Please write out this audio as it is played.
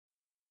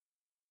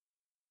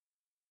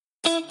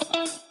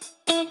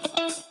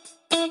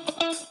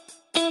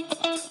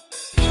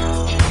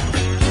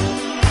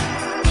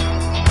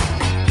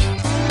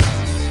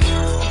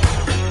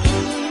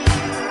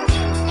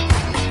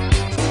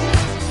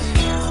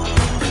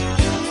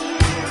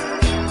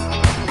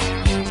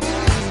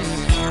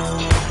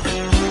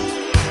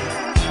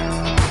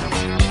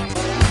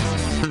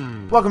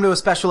Welcome to a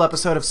special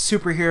episode of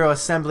Superhero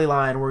Assembly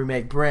Line, where we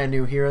make brand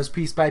new heroes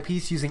piece by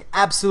piece using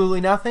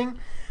absolutely nothing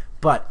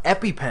but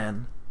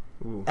Epi-Pen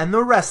and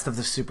the rest of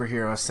the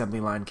Superhero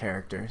Assembly Line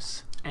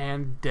characters.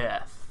 And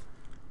death.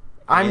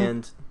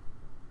 And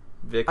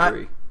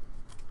victory.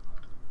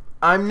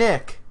 I'm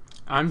Nick.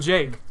 I'm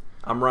Jake.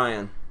 I'm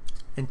Ryan.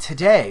 And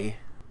today,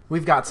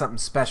 we've got something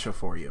special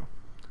for you.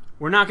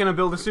 We're not going to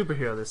build a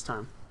superhero this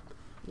time.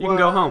 You can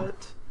go home.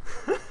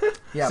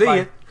 Yeah, See bye.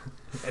 ya.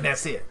 And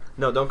that's it.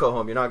 No, don't go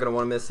home. You're not going to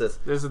want to miss this.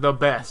 This is the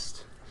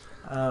best.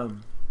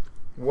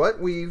 What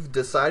we've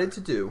decided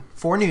to do,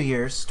 For New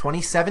Year's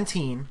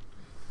 2017,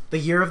 the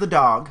year of the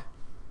dog,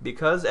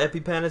 because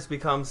Epi-Pen has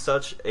become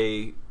such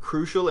a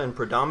crucial and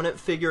predominant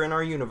figure in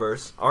our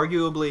universe,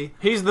 arguably,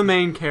 He's the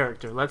main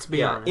character, let's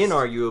be honest.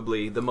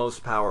 inarguably the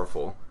most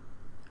powerful,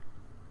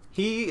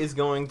 he is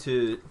going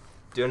to...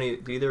 Do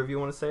either of you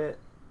want to say it?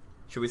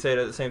 Should we say it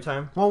at the same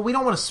time? well, we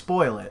don't want to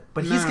spoil it,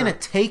 but he's No. going to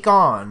take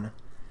on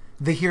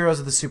the heroes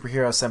of the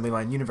Superhero Assembly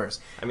Line universe.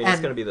 I mean, it's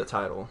going to be the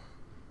title.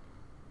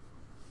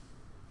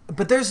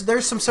 But there's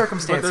some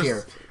circumstance But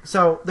here.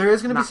 So there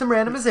is going to be some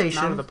Not in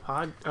randomization. the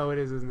pod. Oh, it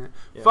is, isn't it?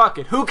 Yeah. Fuck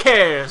it. Who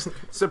cares?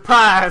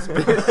 Surprise,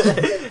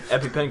 bitch.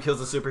 Epi-Pen kills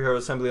the Superhero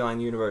Assembly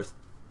Line universe.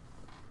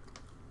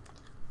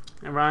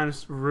 And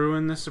Ryan's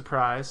ruined the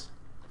surprise.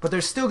 But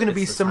there's still going to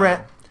be It's the some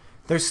title.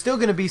 there's still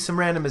going to be some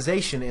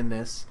randomization in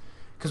this,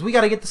 because we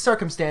got to get the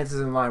circumstances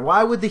in line.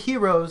 Why would the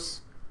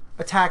heroes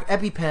attack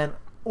Epi-Pen,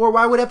 or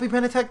why would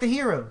Epi-Pen attack the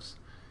heroes?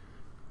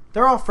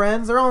 They're all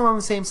friends. They're all on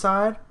the same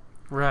side.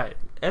 Right.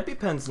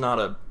 Epi-Pen's not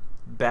a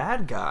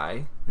bad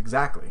guy.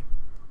 Exactly.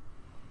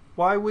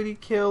 Why would he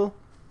kill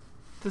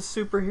the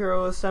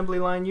Superhero Assembly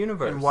Line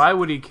universe? And why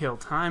would he kill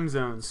time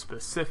zones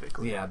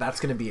specifically? Yeah, that's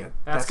going to be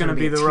That's gonna gonna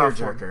be the rough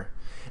one. tearjerker.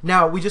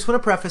 Now, we just want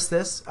to preface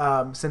this,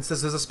 since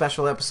this is a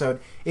special episode.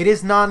 It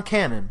is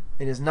non-canon.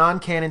 It is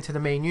non-canon to the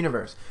main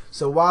universe.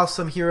 So while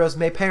some heroes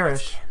may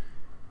perish,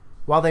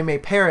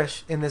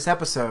 in this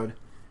episode,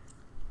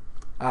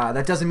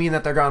 that doesn't mean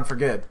that they're gone for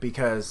good,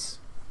 because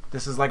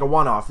this is like a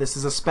one-off. This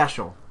is a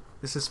special.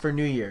 This is for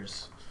New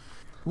Year's.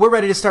 We're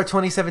ready to start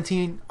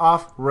 2017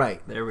 off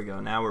right. There we go.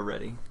 Now we're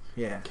ready.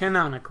 Yeah.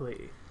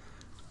 Canonically.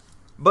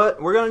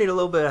 But we're going to need a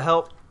little bit of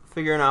help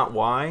figuring out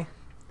why.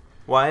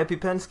 Why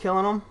Epi-Pen's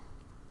killing him.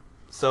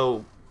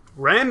 So,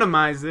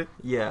 Randomize it.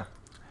 yeah.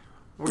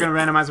 We're going to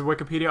randomize a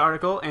Wikipedia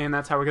article, and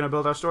that's how we're going to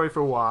build our story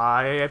for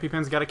why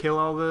Epi-Pen's got to kill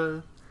all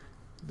the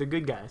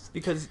good guys.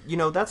 Because, you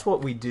know, that's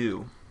what we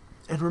do.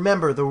 And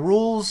remember, the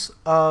rules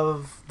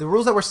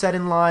that were set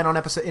in line on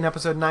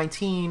episode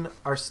 19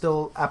 are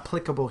still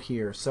applicable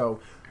here. So,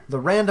 the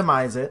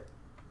randomize it.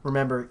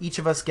 Remember, each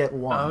of us get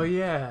one. Oh,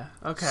 yeah.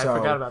 Okay, So, I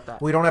forgot about that.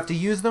 We don't have to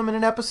use them in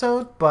an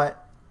episode,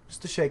 but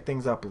just to shake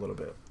things up a little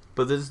bit.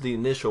 But this is the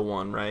initial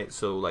one, right?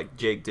 So, like,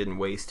 Jake didn't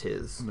waste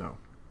his No,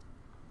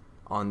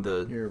 on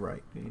the you're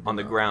right. You did on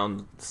the not.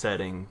 ground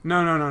setting.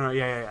 No.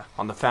 Yeah.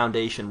 On the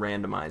foundation,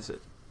 randomize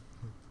it.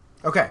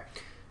 Okay.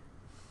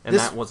 And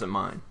This- that wasn't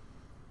mine.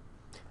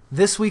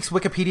 This week's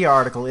Wikipedia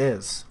article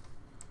is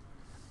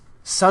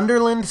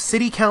Sunderland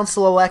City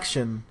Council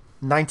Election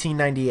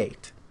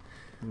 1998.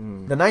 The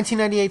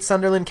 1998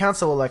 Sunderland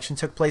Council election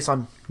took place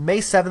on May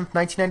 7th,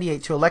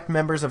 1998 to elect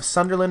members of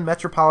Sunderland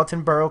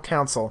Metropolitan Borough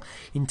Council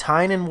in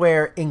Tyne and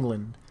Wear,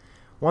 England.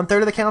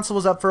 1/3 of the council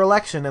was up for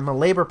election, and the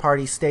Labour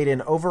Party stayed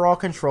in overall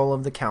control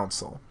of the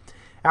council.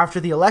 After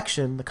the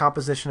election, the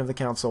composition of the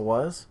council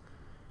was...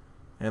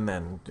 And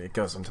then it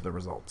goes into the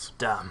results.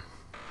 Damn.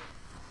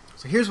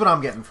 So here's what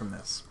I'm getting from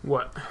this.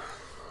 What?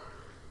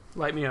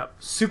 Light me up.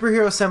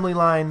 Superhero Assembly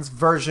Line's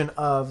version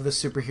of the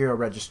Superhero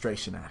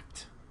Registration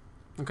Act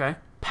Okay.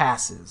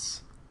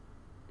 passes.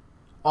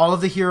 All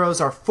of the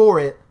heroes are for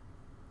it.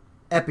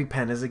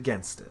 Epi-Pen is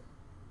against it.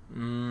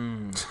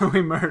 So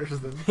he murders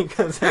them.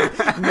 Because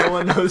no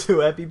one knows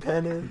who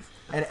Epi-Pen is.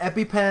 And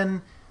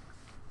Epi-Pen...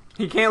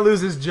 He can't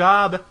lose his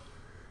job.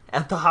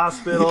 At the He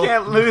hospital.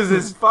 can't lose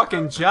his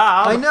fucking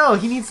job. I know,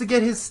 he needs to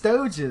get his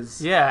stoges.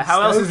 Yeah,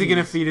 how else is he going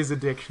to Stogies. feed his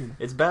addiction?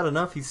 It's bad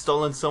enough he's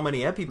stolen so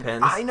many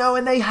Epi-Pens. I know,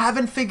 and they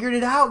haven't figured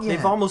it out yet.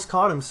 They've almost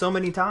caught him so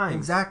many times.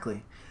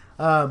 Exactly.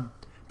 But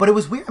it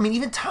was weird. I mean,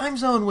 even Time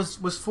Zone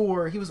was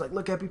for... He was like,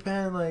 look,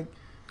 Epi-Pen, like,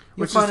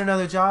 you'll Which find is-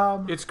 another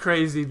job. It's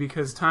crazy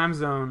because Time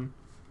Zone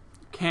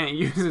can't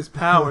use his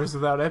powers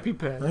without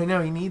Epi-Pen. I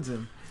know, he needs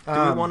him. Do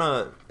we want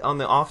to, on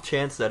the off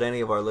chance that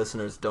any of our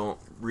listeners don't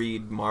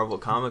read Marvel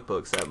comic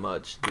books that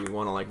much, do we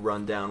want to like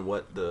run down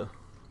what the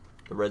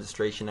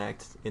Registration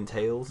Act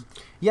entails?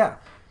 Yeah.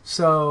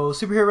 So,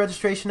 Superhero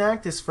Registration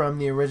Act is from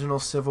the original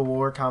Civil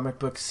War comic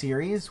book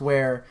series,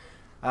 where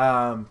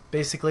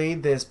basically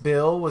this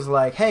bill was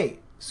like, hey,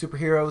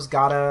 superheroes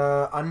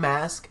gotta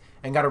unmask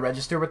and gotta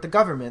register with the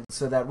government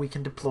so that we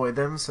can deploy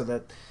them, so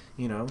that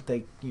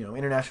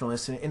international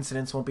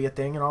incidents won't be a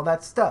thing and all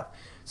that stuff.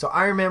 So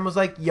Iron Man was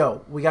like,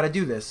 yo, we gotta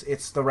do this.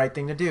 It's the right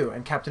thing to do.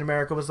 And Captain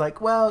America was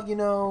like,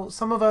 well,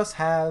 some of us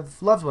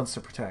have loved ones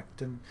to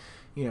protect, and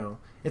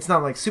it's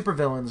not like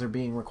supervillains are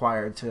being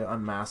required to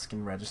unmask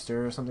and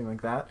register or something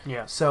like that.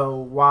 Yeah. So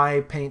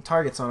why paint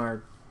targets on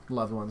our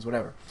loved ones,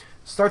 whatever.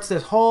 starts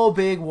this whole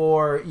big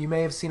war. You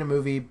may have seen a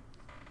movie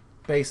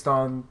based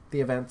on the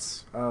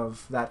events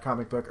of that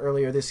comic book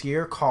earlier this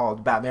year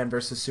called Batman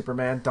vs.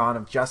 Superman: Dawn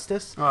of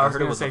Justice. Oh, I was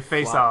heard it going to was say a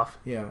Face flop. Off.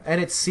 Yeah,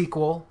 and its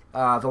sequel,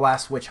 The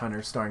Last Witch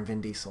Hunter, starring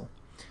Vin Diesel.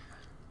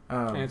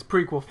 And its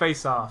prequel,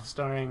 Face Off,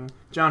 starring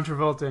John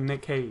Travolta and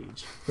Nick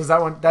Cage. Was that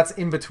one? That's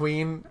in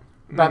between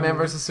Batman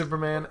vs.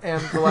 Superman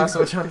and The Last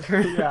Witch Hunter.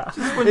 Yeah.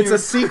 It's a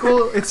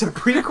sequel. It's a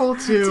prequel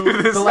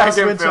to The Last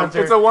second Witch film.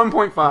 Hunter. It's a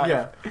 1.5.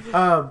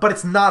 Yeah, but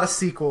it's not a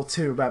sequel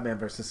to Batman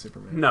vs.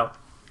 Superman. No.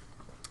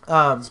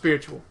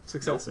 Spiritual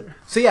successor.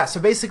 So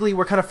basically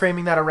we're kind of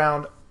framing that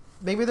around.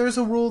 Maybe there's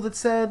a rule that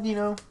said,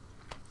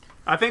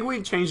 I think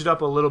we changed it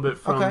up a little bit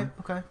from...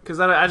 Okay. Because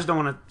I just don't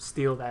want to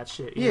steal that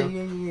shit. You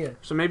know? Yeah.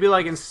 So maybe,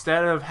 like,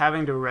 instead of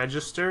having to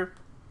register,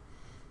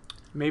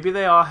 maybe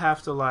they all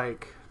have to,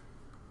 like...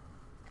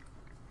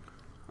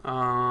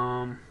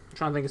 I'm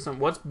trying to think of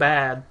something. What's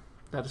bad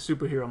that a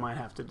superhero might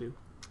have to do?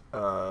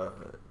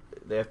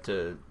 They have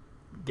to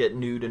get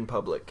nude in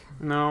public.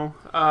 No.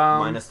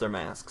 Minus their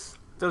masks.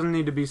 Doesn't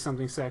need to be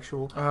something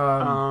sexual.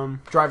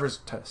 Driver's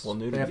test. Well,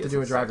 they have to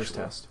do a driver's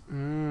test.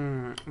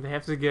 They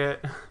have to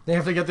get... They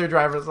have to get their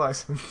driver's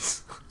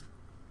license.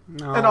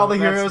 No, And all the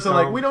that's heroes are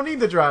like, dumb. we don't need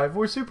to drive.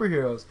 We're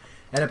superheroes.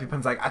 And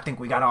Epi-Pen's like, I think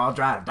we gotta all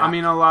drive. Doc. I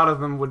mean, a lot of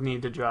them would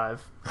need to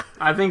drive.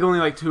 I think only,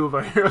 like, 2 of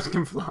our heroes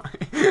can fly.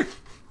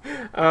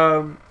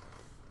 Well,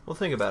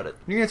 think about it.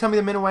 You're gonna tell me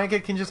the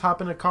Miniwanka can just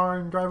hop in a car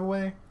and drive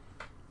away?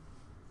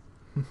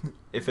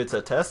 If it's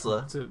a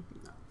Tesla,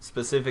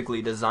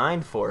 specifically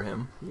designed for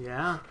him.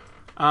 Yeah.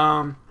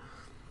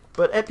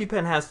 But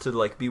Epi-Pen has to,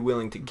 like, be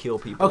willing to kill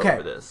people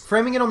over this.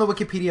 Framing it on the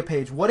Wikipedia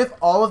page, what if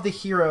all of the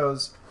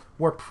heroes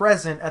were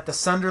present at the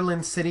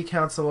Sunderland City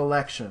Council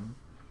election?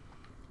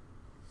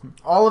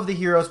 All of the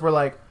heroes were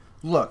like,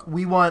 look,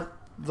 we want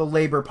the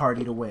Labour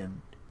Party to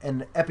win.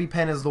 And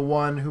Epi-Pen is the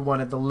one who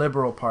wanted the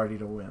Liberal Party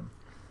to win.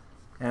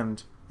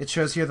 And it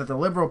shows here that the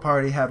Liberal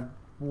Party had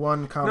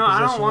one composition. No, I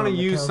don't want to on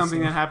the use council.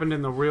 something that happened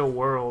in the real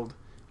world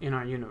in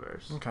our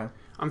universe. Okay.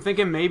 I'm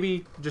thinking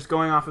maybe just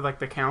going off of, like,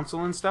 the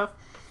council and stuff.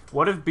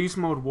 What if Beast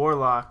Mode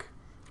Warlock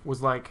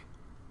was, like,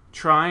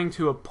 trying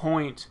to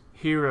appoint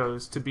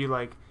heroes to be,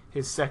 like,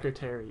 his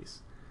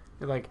secretaries?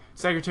 Like,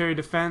 Secretary of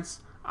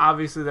Defense,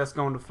 obviously that's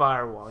going to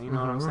Firewall, you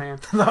know what I'm saying?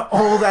 The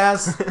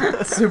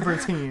old-ass super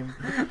team.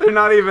 They're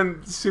not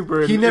even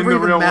super He in never the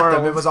even real met world.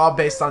 them. It was all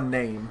based on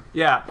name.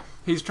 Yeah,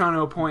 he's trying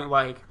to appoint,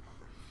 like,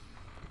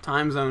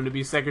 Time Zone to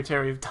be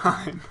Secretary of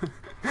Time.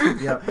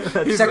 Yep.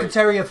 He's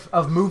Secretary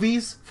of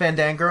Movies,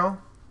 Fandangirl.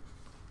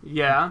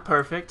 Yeah,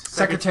 perfect.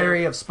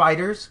 Secretary of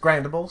Spiders,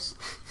 Grandables.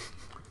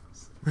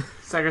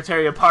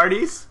 Secretary of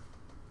Parties,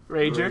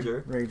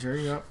 Rager.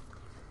 Rager, yep.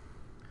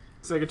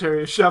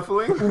 Secretary of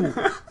Shuffling.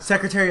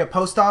 Secretary of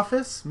Post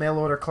Office, Mail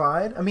Order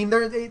Clyde. I mean,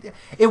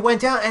 it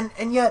went down,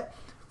 and yet,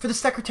 for the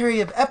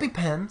Secretary of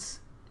Epi-Pens...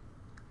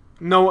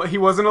 No, he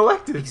wasn't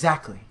elected.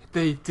 Exactly.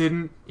 He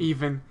didn't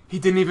even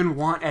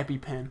want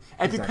Epi-Pen.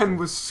 Epi-Pen Exactly.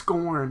 was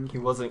scorned. He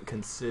wasn't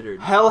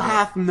considered. Hell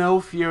hath no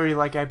fury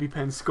like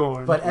Epi-Pen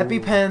scorned. But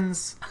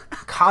Epi-Pen's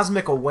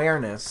cosmic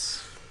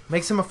awareness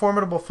makes him a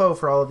formidable foe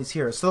for all of these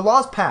heroes. So the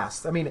law's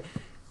passed. I mean,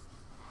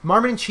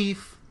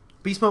 Marmot-in-Chief,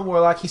 Beast Mode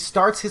Warlock, he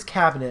starts his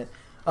cabinet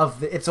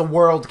of it's a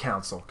world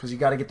council, because you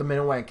got to get the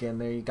Miniwanka in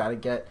there, you got to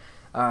get...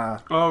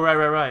 oh,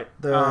 right.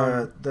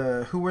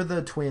 Who were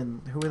the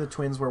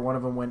twins where one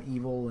of them went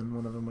evil and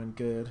one of them went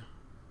good?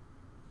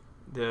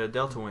 The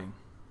Delta Wing.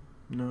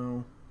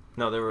 No.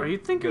 No, they were. Are you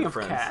thinking good of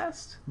friends.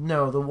 Cast?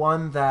 No, the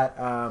one that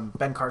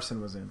Ben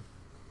Carson was in.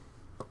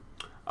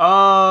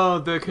 Oh,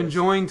 the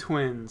conjoined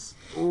twins.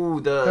 Ooh,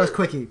 That was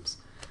Quick Heaps.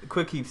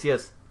 Quick Heaps,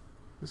 yes.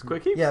 Was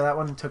Quickie? Yeah, that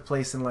one took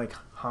place in like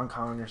Hong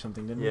Kong or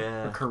something, didn't it?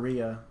 Yeah. Or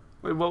Korea.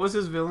 Wait, what was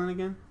his villain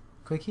again?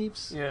 Quick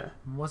Heaps? Yeah.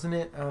 Wasn't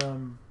it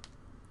Wasn't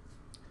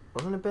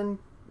it Ben?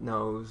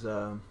 No, it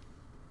was,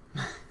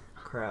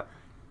 crap.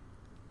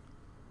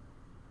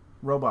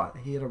 robot.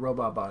 He had a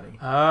robot body.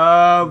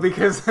 Oh,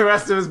 because the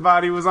rest of his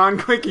body was on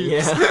Quickies.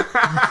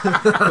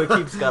 Yeah. Quick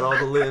Heaps got all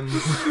the limbs.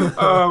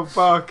 Oh,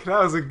 fuck.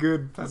 That's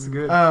good.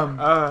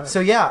 So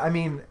yeah, I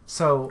mean,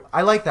 so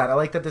I like that. I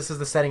like that this is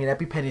the setting, and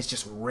Epi-Pen is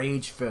just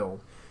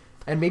rage-filled.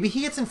 And maybe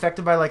he gets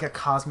infected by like a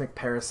cosmic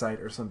parasite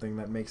or something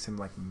that makes him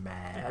like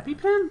mad.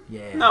 Epi-Pen?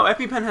 Yeah. No,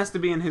 Epi-Pen has to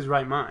be in his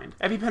right mind.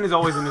 Epi-Pen is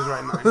always in his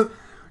right mind.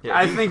 Yeah.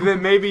 I think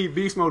that maybe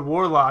Beast Mode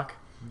Warlock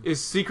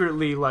is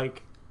secretly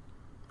like...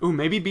 Ooh,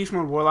 maybe Beast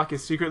Mode Warlock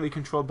is secretly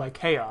controlled by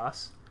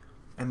Chaos.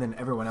 And then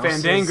everyone else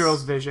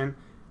Fandangirl's vision,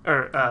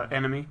 or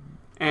enemy,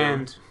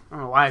 and I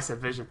don't know why I said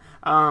vision.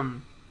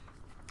 And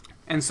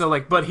so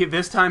like, but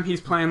this time he's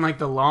playing like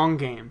the long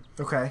game,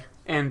 Okay.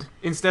 and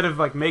instead of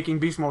like making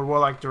Beast Mode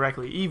Warlock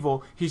directly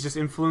evil, he's just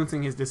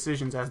influencing his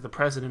decisions as the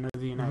president of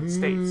the United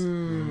States.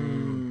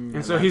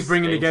 And so he's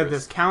bringing together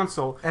dangerous. this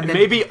council, and then-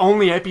 maybe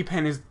only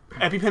Epi-Pen is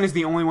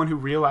the only one who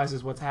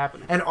realizes what's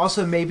happening. And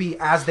also maybe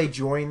as they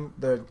join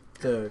the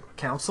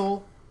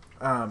council,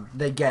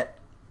 they get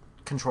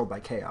controlled by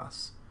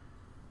Chaos.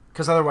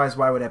 Because otherwise,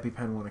 why would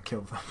Epi-Pen want to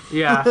kill them?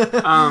 Yeah.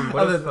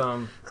 What if,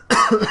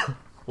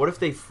 what if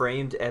they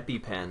framed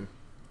Epi-Pen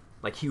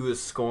like he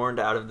was scorned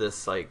out of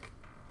this like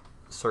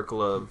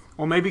circle of.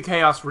 Well, maybe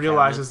Chaos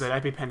realizes that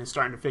Epi-Pen is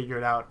starting to figure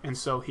it out, and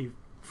so he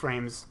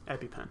frames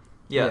Epi-Pen.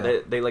 Yeah.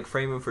 They like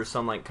frame him for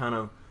some like kind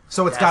of.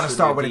 So it's got to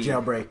start with a deed.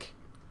 jailbreak.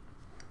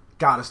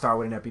 Got to start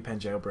with an Epi-Pen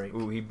jailbreak.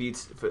 Ooh, he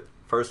beats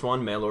first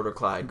one. Mail order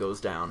Clyde goes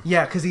down.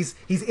 Yeah, because he's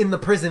in the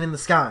prison in the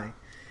sky,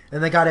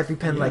 and they got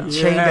Epi-Pen like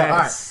chained up. All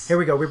right, here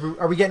we go.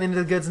 Are we getting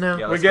into the goods now?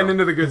 Yeah, We're getting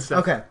into the good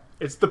stuff. Okay.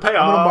 It's the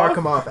payoff. I'm gonna mark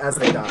them off as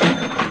they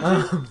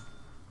die.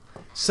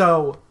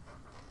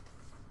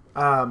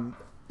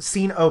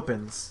 Scene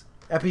opens.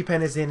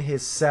 Epi-Pen is in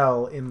his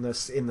cell in the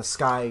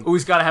sky. Ooh,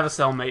 he's got to have a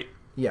cellmate.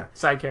 Yeah.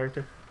 Side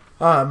character.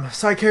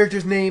 Side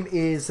character's name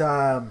is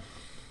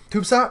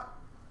Tubesop.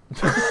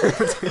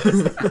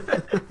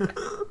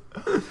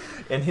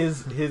 And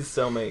his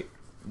cellmate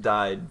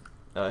died.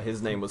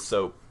 His name was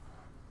Soap.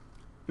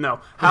 No.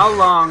 How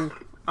long?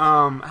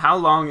 How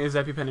long is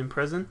Epi-Pen in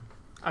prison?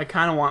 I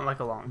kind of want like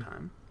a long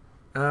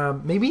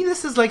time. Maybe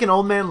this is like an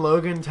Old Man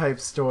Logan type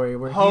story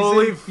where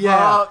Holy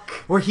fuck!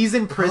 where he's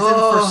in prison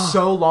for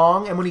so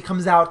long, and when he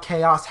comes out,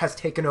 Chaos has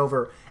taken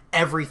over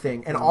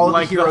everything, and all of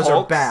Like the heroes the are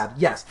Hulks? bad.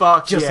 Yes,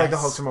 Fuck just like yes. the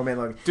Hulks from Old Man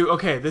Logan. Dude,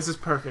 okay, this is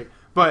perfect.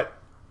 But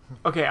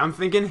okay, I'm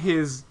thinking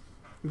his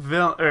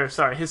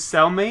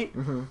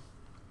cellmate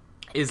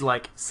is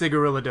like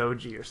Cigarilla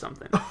Doji or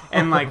something,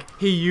 and like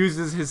he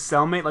uses his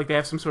cellmate like they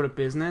have some sort of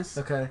business,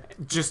 Okay.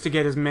 just to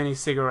get as many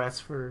cigarettes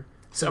for.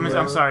 I'm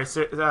Cigarilla. sorry,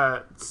 Stoji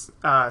Dojis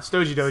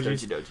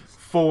Stoji Dojis.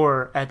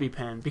 for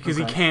Epi-Pen because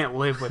he Okay. can't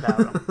live without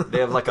him. They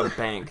have like a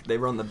bank. They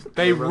run the.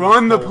 They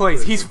run the whole place.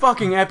 prison. He's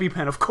fucking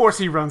Epi-Pen. Of course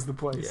he runs the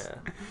place.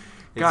 Yeah.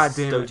 God It's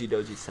damn it. Stoji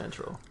Doji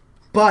Central.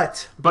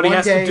 But But he one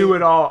has day- to do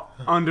it all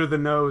under the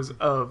nose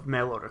of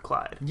Mail Order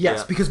Clyde. Yes,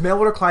 Yeah. because Mail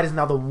Order Clyde is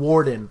now the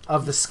warden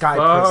of the Sky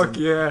Fuck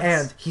Prison. yes.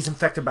 And he's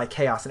infected by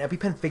Chaos, and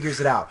Epi-Pen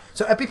figures it out.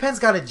 So Epi-Pen's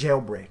got a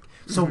jailbreak.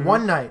 So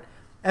one night,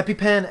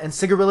 Epi-Pen and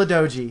Cigarilla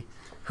Doji,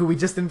 who we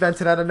just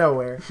invented out of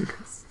nowhere,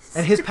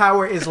 and his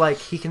power is like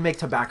he can make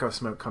tobacco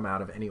smoke come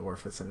out of any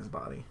orifice in his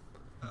body.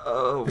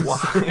 Oh,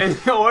 why?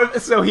 And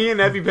so he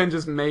and Epi-Pen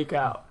just make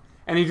out.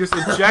 And he just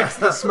injects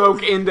the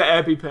smoke into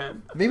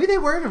Epi-Pen. Maybe they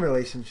were in a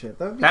relationship.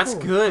 That would be That's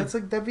cool. good.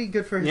 That'd be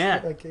good for his,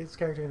 Yeah. like, his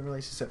character in a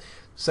relationship.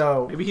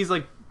 So Maybe he's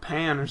like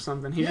Pan or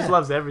something. He just Yeah.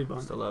 loves everyone.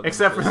 Just a love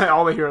Except for interest.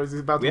 all the heroes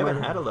he's about We to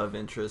haven't murder. had a love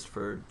interest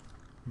for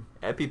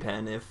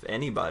Epi-Pen, if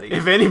anybody.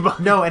 If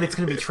anybody. no, and it's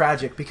going to be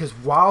tragic because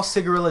while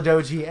Cigarilla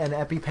Doji and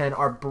Epi-Pen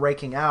are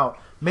breaking out,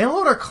 Mail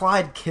Order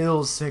Clyde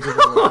kills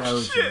Cigarilla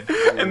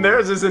Doji. And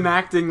theirs is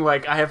enacting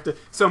like I have to.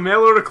 So Mail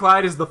Order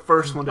Clyde is the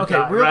first one to Okay,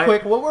 die. real right?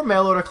 quick, what were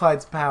Mail Order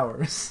Clyde's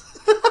powers?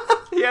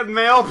 He had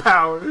mail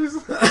powers.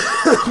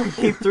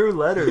 He threw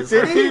letters.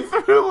 He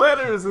threw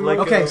letters. And Like,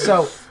 Okay,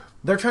 so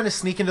they're trying to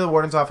sneak into the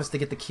warden's office to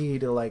get the key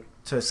to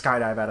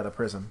skydive out of the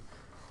prison,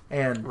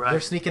 and Right. they're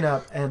sneaking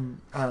up, and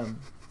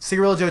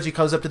Cigarilla Doji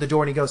goes up to the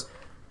door and he goes,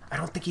 "I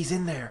don't think he's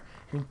in there,"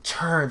 and he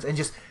turns and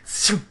just,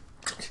 and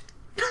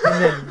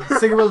then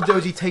Cigarilla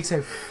Doji takes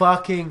a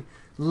fucking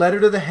letter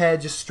to the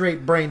head, just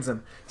straight brains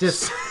him,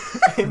 just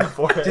in the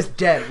forehead. just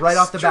dead right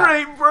off the bat,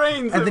 Straight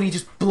brains. and then he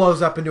just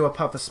blows up into a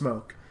puff of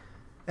smoke.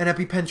 And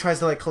Epi-Pen tries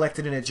to collect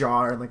it in a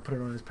jar and put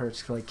it on his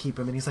perch to keep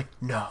him, and he's like,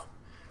 "No."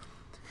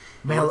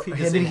 What if he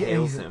just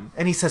inhales and him?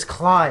 and he says,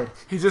 "Clyde."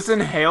 He just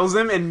inhales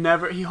him and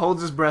he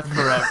holds his breath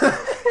forever.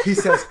 He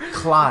says,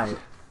 "Clyde,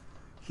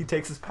 He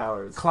takes his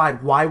powers.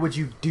 Clyde, why would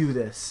you do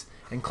this?"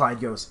 And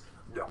Clyde goes,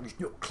 "No,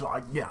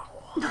 Clyde, no."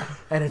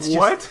 And it's just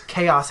What?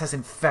 Chaos has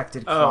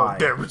infected Oh, Clyde.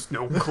 there was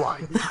no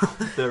Clyde.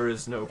 There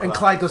is no. And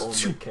Clyde goes, only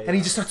 "Choo," chaos. and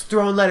he just starts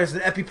throwing letters,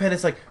 and Epi-Pen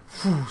is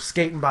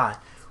skating by,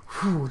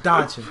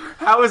 dodging.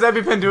 How is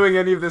Epi-Pen doing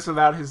any of this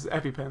without his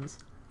Epi-Pens?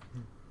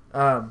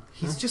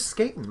 He's just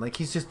skating,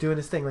 he's just doing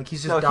his thing,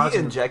 he's just No, he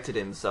dodging. injected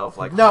himself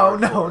like. No,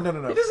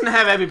 hardcore. He doesn't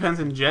have Epi-Pens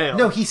in jail.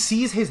 No, he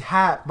sees his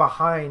hat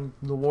behind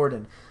the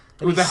warden.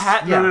 And With the he's-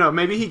 hat? yeah. No.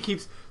 Maybe he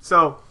keeps...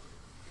 So,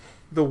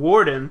 the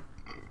warden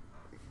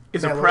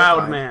is Mail a Order proud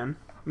Clyde. man.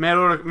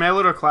 Mail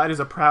Order Clyde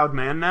is a proud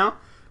man now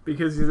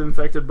because he's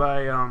infected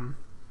by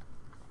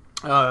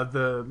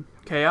the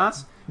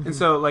chaos. And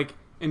so,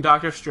 in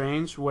Doctor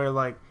Strange,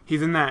 where,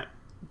 he's in that...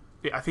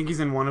 I think he's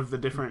in one of the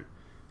different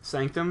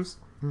sanctums.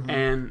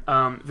 And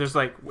there's,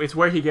 it's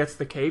where he gets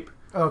the cape.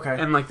 Okay.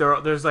 And,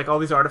 there's, all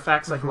these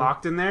artifacts,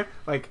 locked in there.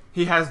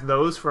 He has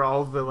those for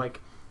all of the,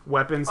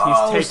 weapons he's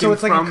taken so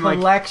it's like from a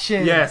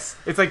collection. yes,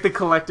 it's like the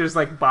collector's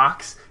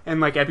box,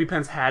 and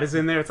Epi-Pen's hat is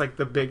in there. It's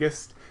the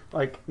biggest,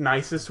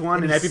 nicest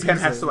one, And and he Epi-Pen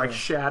sees has it, to yeah.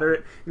 shatter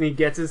it, and he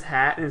gets his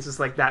hat, and it's just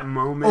that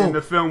moment in Oh.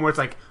 the film where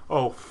it's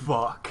oh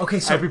fuck. Okay,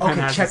 so Epi-Pen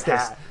has check his this.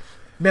 hat.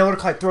 Mail Order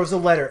Clyde throws a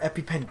letter.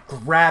 Epi-Pen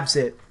grabs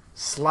it,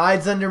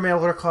 slides under Mail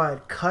Order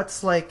Clyde,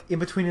 cuts in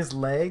between his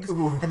legs,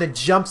 and then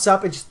jumps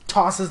up and just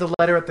tosses the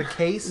letter at the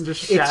case. And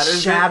just it shatters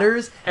it,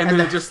 shatters, and then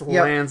the it just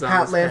lands on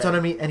hat his lands head.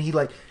 on him, and he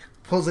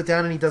pulls it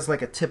down, and he does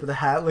a tip of the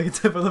hat, like a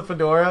tip of the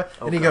fedora,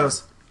 and he God.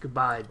 goes,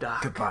 Goodbye,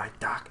 Doc. Goodbye,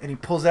 Doc. And he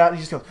pulls out and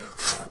he just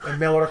goes, and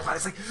mail order Clyde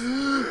is like,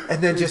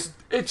 and then It just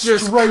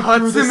straight cuts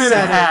through the him in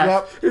center. half.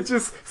 Yep. It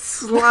just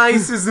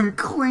slices him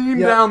clean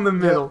Yep. down the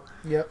middle.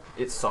 Yep.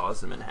 It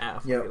saws him in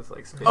half. Yep. It's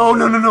like Oh,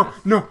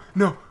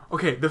 no.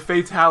 Okay, the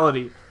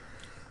fatality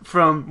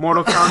from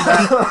Mortal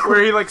Kombat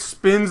where he like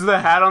spins the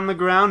hat on the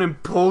ground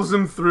and pulls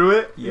him through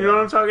it. You know Yeah.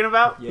 what I'm talking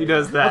about? Yeah, He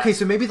does that. Okay,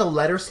 so maybe the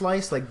letter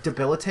slice like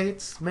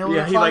debilitates mail order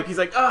Yeah, Clyde. he's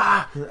like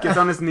gets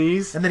on his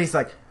knees. And then he's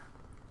like,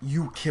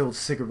 "You killed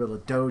Sigarilla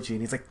Doji,"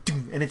 and he's like,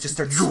 "Doom," and it just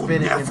starts You'll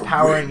spinning and never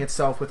powering win.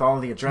 itself with all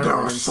the There adrenaline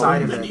are so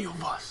inside of many it.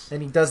 of us.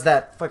 And he does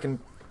that fucking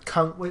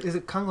is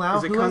it Kung Lao?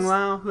 Is it Who Kung has-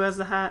 Lao who has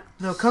the hat?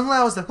 No, Kung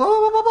Lao is the whoa,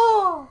 whoa, whoa,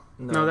 whoa.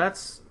 No,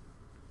 that's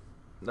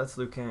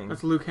Liu Kang.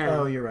 Liu Kang.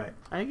 Oh, you're right.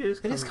 I think it is.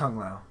 It is Kung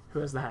Lao. Who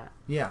has the hat?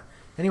 Yeah.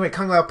 Anyway,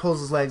 Kung Lao pulls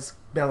his legs.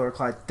 Mail order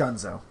Clyde,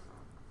 Dunzo.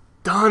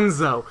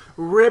 Dunzo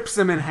rips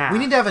him in half. We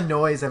need to have a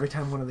noise every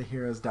time one of the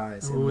heroes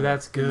dies. in Ooh, the-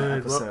 that's in the good.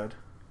 episode.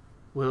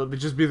 Will it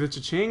just be the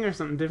cha-ching or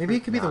something different? Maybe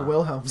it could be the Nah.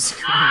 Wilhelm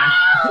scream.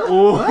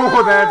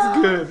 Oh,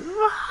 that's good.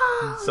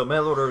 So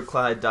mail order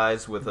Clyde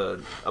dies with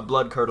a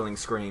blood-curdling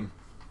scream.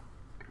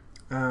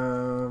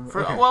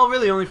 Okay. Well,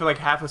 really only for like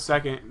half a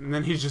second, and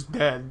then he's just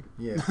dead.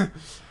 Yeah.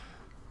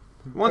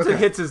 Once Okay. it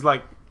hits his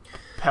like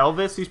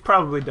pelvis, he's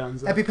probably done.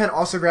 So. Epi-Pen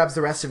also grabs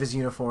the rest of his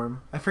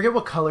uniform. I forget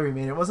what color he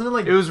made it. Wasn't it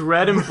like... It was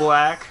red and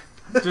black.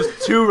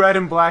 Just two red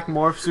and black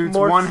morph suits.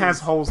 Morph One suits. has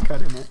holes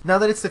cut in it. Now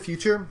that it's the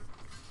future,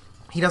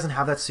 he doesn't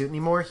have that suit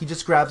anymore. He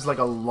just grabs like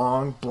a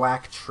long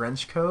black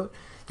trench coat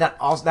that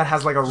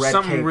has like a red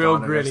Something cape real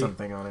on it gritty. or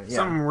something on it. Yeah.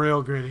 Something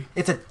real gritty.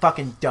 It's a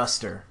fucking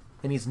duster,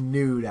 and he's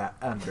nude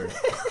under.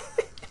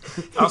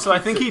 Also, I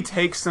think he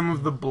takes some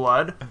of the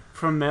blood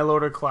from mail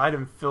order Clyde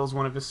and fills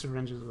one of his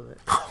syringes with it.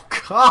 Oh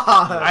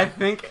God! I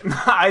think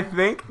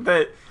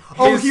that his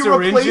Oh, he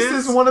syringes,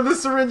 replaces one of the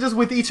syringes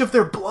with each of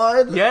their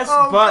blood? Yes,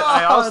 Oh, but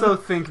I God. also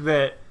think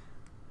that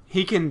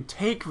he can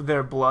take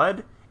their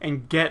blood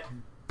and get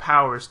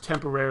powers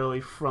temporarily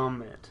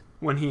from it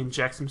when he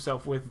injects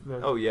himself with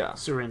the Oh yeah.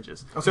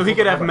 syringes. Okay, So he hold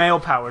could on, have hold on. male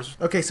powers.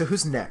 Okay, so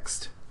who's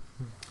next?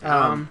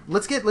 Um,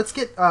 let's get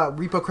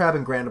Repo Crab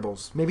and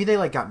Grandables. Maybe they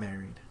like got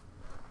married,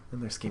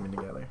 and they're scheming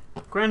together.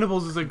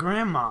 Grandables is a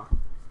grandma.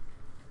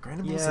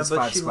 Grandables Yeah, is but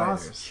five she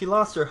spiders, lost. She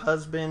lost her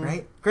husband.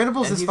 right?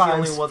 Grandables And is he's five. the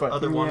only one, but-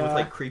 other one with Yeah.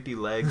 like creepy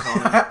legs on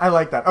him. I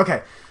like that.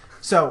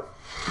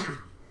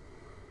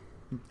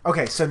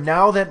 Okay, so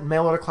now that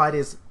Mail Order Clyde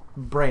is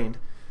brained,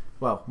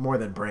 well, more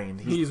than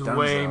brained. He's Dunzo.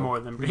 way more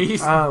than he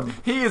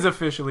is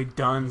officially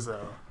Dunzo.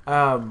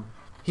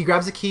 He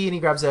grabs a key and he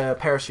grabs a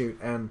parachute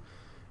and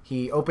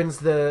he opens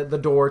the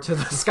door to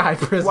the sky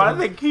prison. Why do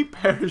they keep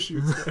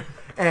parachutes there?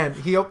 And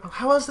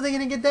how else are they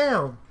gonna get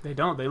down? They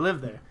don't. They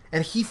live there.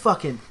 And he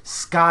fucking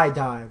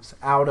skydives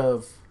out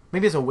of,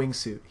 maybe it's a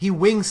wingsuit. He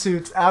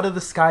wingsuits out of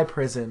the sky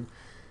prison.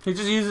 He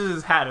just uses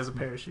his hat as a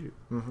parachute.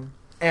 What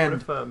And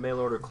if mail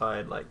order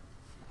Clyde like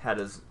had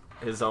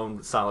his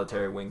own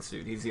solitary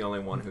wingsuit? He's the only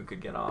one who could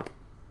get off.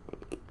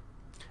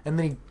 then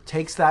he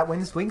takes that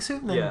wingsuit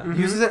and then Yeah.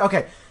 uses it.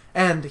 Okay.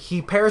 And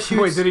he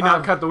parachutes. Wait, did he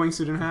not cut the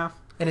wingsuit in half?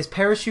 And his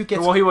parachute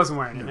gets Well, he wasn't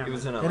wearing it. He never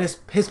was mind. in a and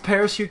his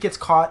parachute gets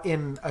caught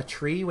in a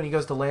tree when he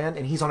goes to land,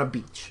 and he's on a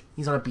beach.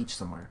 He's on a beach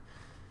somewhere.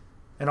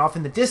 And off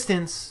in the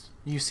distance,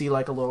 you see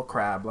like a little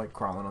crab like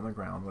crawling on the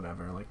ground,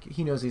 whatever. Like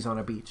he knows he's on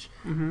a beach.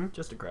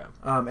 just a crab.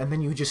 And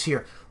then you just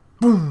hear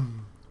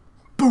boom,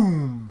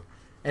 boom,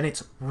 and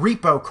it's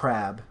Repo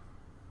Crab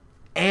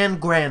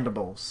and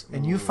Grandables.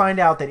 And you find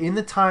out that in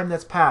the time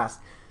that's passed,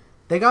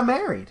 they got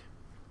married.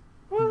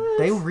 What?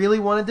 They really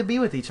wanted to be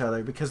with each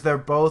other because they're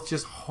both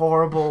just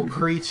horrible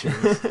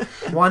creatures.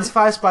 One's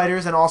five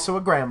spiders and also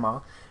a grandma.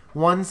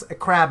 One's a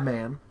crab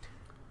man.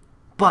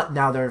 But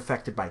now they're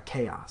infected by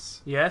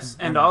chaos. Yes,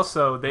 and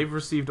also they've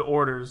received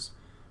orders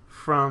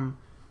from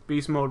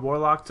Beast Mode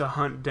Warlock to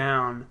hunt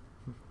down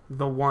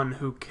the one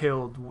who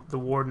killed the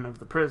warden of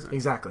the prison.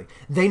 Exactly.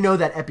 They know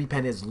that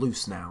Epi-Pen is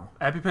loose now.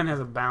 Epi-Pen has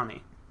a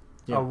bounty.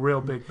 Yeah. A real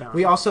big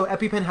bounty.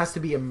 Epi-Pen has to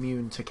be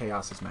immune to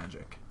Chaos's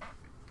magic.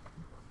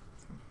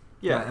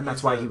 Yeah, And that's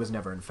he's why a- he was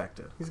never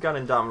infected. He's got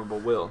indomitable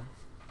will.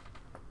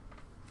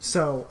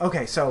 So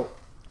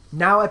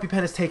now Epi-Pen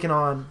has taken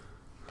on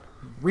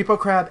Repo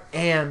Crab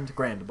and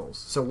Grandables.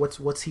 So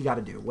what's he got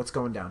to do? What's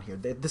going down here?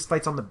 This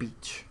fight's on the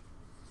beach.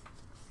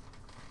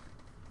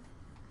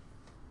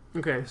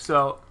 Okay,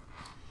 so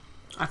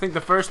I think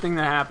the first thing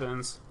that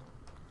happens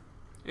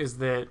is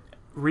that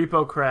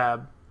Repo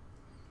Crab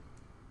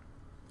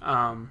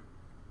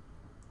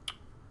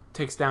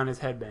takes down his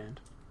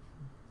headband,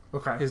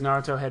 Okay. his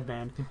Naruto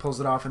headband. He pulls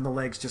it off and the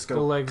legs just The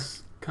go...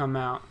 legs come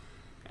out,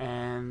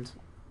 and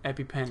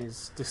Epi-Pen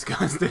is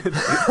disgusted.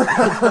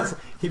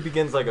 He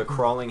begins like a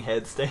crawling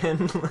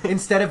headstand.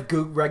 Instead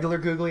of regular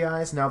googly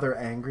eyes, now they're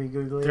angry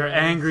googly They're eyes.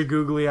 angry,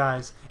 googly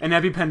eyes. And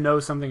Epi-Pen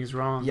knows something is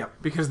wrong.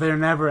 Yep. Because they're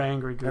never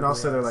angry, googly And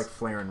also eyes. they're like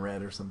flaring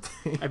red or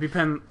something.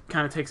 Epi-Pen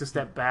kind of takes a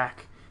step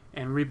back,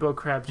 and Repo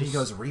Crab just... He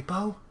goes,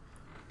 Repo?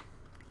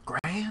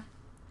 Gran?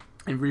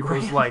 And Repo's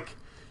Grand. like,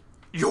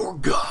 your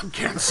god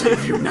can't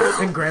save you now.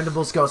 And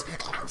Grandables goes,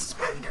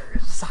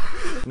 spiders.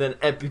 And then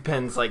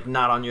Epi-Pen's like,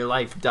 not on your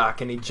life,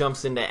 Doc, and he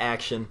jumps into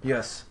action.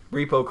 Yes.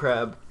 Repo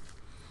Crab,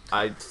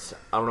 I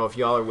don't know if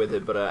y'all are with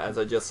it, but as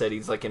I just said,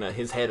 he's like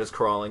his head is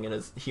crawling and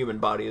his human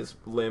body is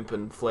limp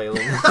and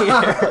flailing.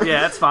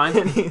 Yeah, that's fine.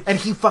 And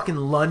he fucking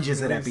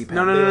lunges at Epi-Pen.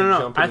 No.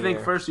 jump in I the think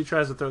air. first he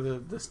tries to throw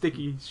the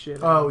sticky shit.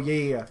 Oh,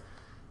 yeah.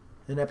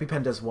 And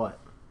Epi-Pen does what?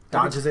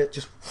 Dodges it,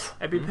 just...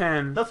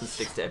 Epi-Pen. Nothing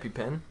sticks to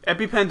Epi-Pen.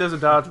 Epi-Pen does a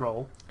dodge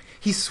roll.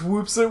 He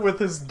swoops it with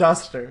his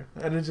duster,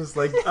 and it just,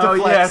 like, Oh,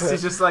 deflects yes, it.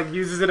 he just, like,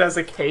 uses it as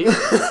a cape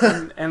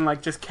and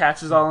like, just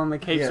catches all in the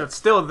cape, Yeah. so it's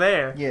still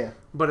there, Yeah.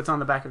 but it's on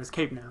the back of his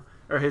cape now.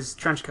 Or his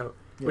trench coat,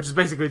 which is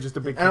basically just a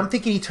big And I'm cape.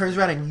 thinking he turns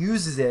around and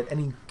uses it, and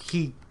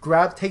he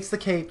takes the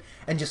cape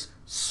and just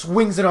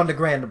swings it onto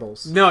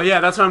Grandables. No, yeah,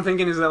 that's what I'm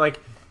thinking is that,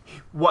 like,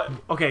 what...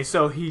 Okay,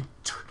 so he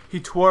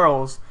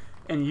twirls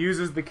and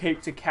uses the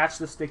cape to catch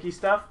the sticky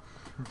stuff.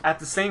 At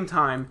the same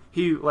time,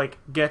 he, like,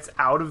 gets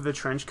out of the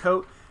trench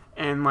coat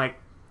and, like,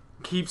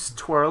 keeps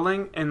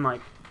twirling and,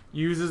 like,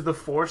 uses the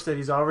force that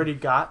he's already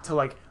got to,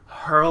 like,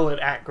 hurl it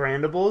at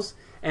Grandables,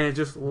 and it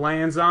just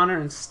lands on her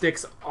and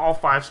sticks all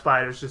 5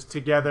 spiders just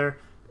together,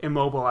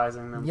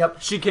 immobilizing them.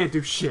 Yep. She can't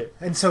do shit.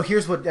 And so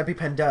here's what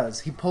Epi-Pen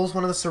does. He pulls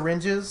one of the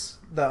syringes,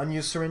 the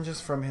unused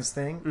syringes from his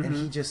thing,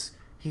 and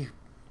he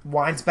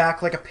winds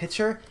back like a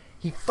pitcher.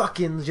 He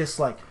fucking just,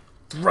 like,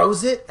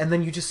 throws it, and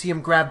then you just see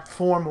him grab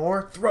 4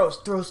 more, throws.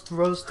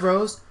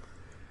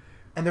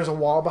 And there's a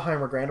wall behind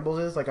where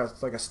Grandables is, like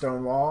a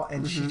stone wall,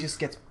 and she just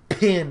gets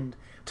pinned,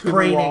 To the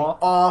braining wall.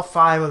 all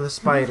 5 of the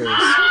spiders.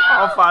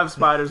 All 5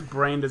 spiders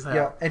brained as hell.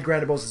 Yeah, and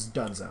Grandables is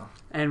donezo.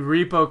 And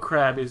Repo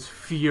Crab is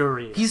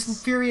furious.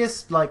 He's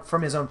furious, like,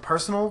 from his own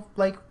personal,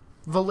 like,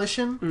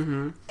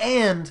 volition,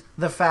 and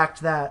the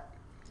fact that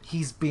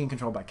he's being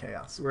controlled by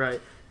chaos.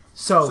 right.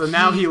 So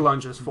Now he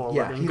lunges forward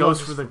Yeah, and he goes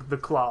lunges for the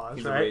claws,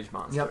 He's a right? rage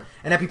monster. Yep.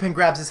 And Epi-Pen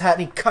grabs his hat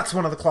and he cuts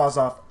one of the claws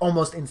off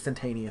almost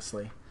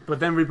instantaneously. But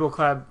then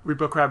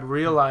Repo Crab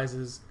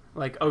realizes,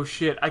 like, oh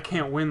shit, I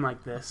can't win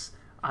like this.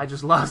 I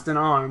just lost an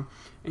arm.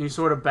 And he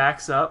sort of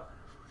backs up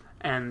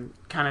and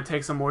kind of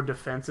takes a more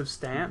defensive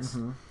stance.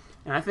 And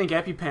I think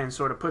Epi-Pen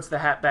sort of puts the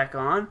hat back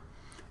on.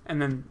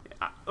 And then,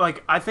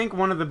 like, I think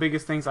one of the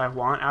biggest things I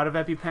want out of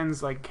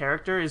Epi-Pen's, like,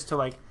 character is to,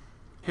 like,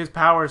 his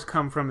powers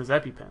come from his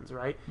Epi-Pens,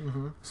 right?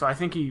 So I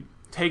think he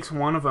takes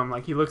one of them,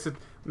 like, he looks at,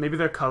 maybe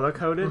they're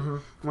color-coded.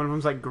 One of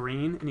them's, like,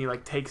 green, and he,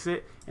 like, takes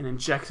it and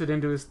injects it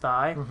into his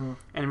thigh.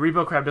 And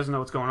Repo Crab doesn't know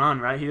what's going on,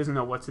 right? He doesn't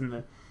know what's in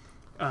the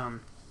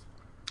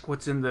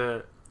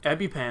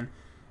Epi-Pen.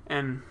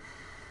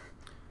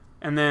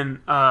 And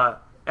then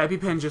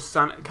Epi-Pen just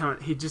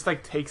he just,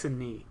 like, takes a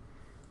knee.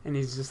 And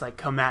he's just like,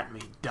 come at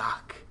me,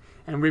 Doc.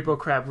 And Repo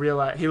Crab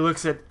he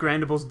looks at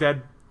Grandible's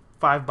dead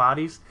 5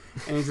 bodies,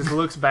 and he just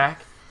looks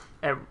back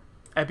at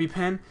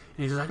Epi-Pen, and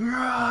he's just like,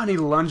 "Rah!" And he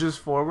lunges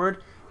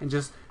forward and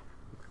just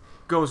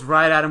goes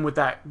right at him with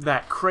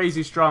that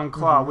crazy strong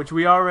claw, which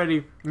we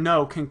already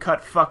know can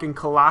cut fucking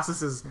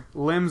Colossus's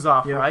limbs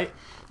off, right?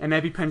 And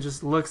Epi-Pen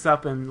just looks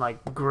up and,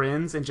 like,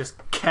 grins and just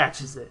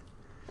catches it.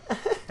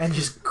 And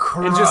just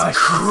And just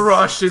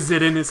crushes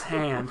it in his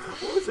hand.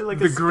 What was it, like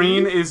The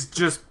green is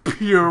just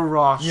pure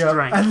raw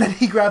strength. And then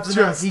he grabs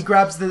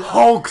the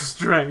Hulk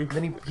strength.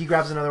 then he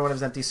grabs another one of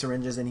his empty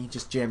syringes and he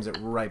just jams it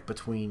right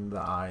between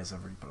the eyes of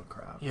Repo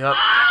Crab. Yep.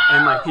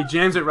 And, like, he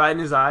jams it right in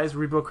his eyes.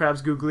 Repo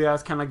Crab's googly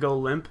eyes kind of go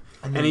limp.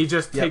 And he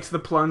just takes the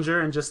plunger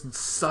and just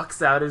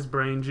sucks out his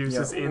brain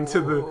juices into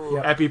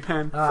the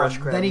Epi-Pen. Fresh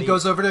crab Then he meat.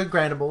 goes over to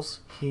Grandables.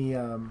 He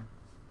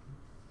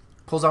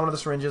pulls out one of the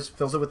syringes,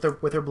 fills it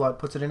with her blood,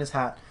 puts it in his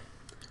hat.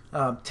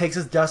 Takes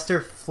his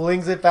duster,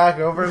 flings it back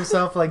over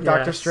himself like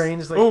Doctor Yes.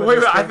 Strange. Like, Oh, putting wait,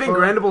 his I strength think forward.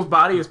 Grandible's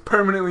body is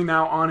permanently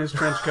now on his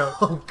trench coat.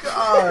 Oh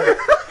God!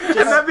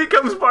 And that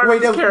becomes part Wait,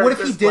 of his no, character. what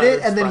if he did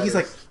it and then he's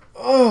like, spiders.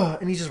 oh,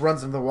 and he just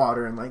runs into the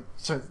water and like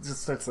just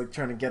starts like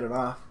trying to get it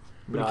off.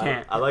 But he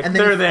can't. I like And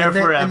They're then there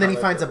forever. And then he I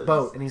like finds a that.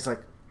 boat and he's like,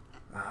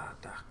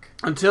 Doc.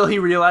 Until he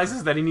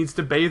realizes that he needs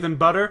to bathe in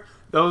butter,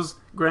 those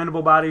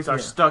Grandible bodies are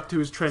Yeah. stuck to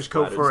his trench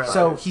coat Spiders. forever.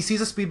 So he sees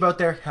a speedboat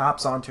there, he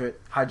hops onto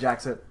it,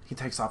 hijacks it, he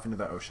takes off into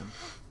the ocean.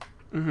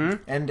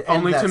 And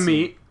only that to scene.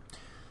 meet,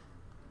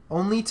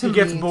 Only to he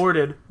gets meet.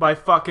 boarded by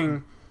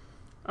fucking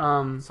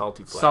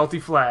salty flag. Salty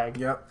Flag.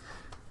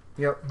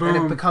 Yep. Boom.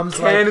 And it becomes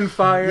Cannon like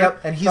fire.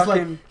 Yep. And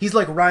fucking he's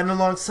like riding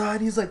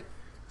alongside. He's like,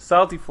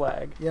 Salty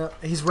Flag.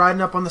 he's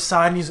riding up on the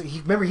side. And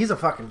remember he's a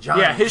fucking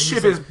giant. Yeah, his He's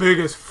ship like, is big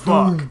as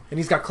fuck. boom. And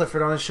he's got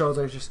Clifford on his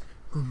shoulder. Just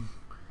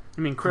I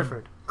mean,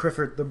 Clifford.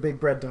 Clifford, the big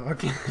bread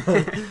dog.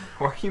 Why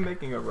are you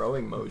making a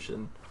rowing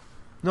motion?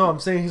 No,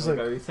 I'm saying he's Like,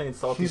 like are you saying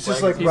salty he's flag?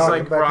 just like He's rocking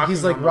like back. rocking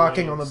He's like on the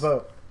rocking on the waves.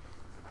 boat.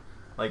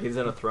 Like he's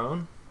in a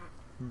throne?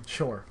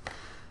 Sure.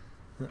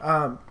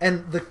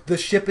 And the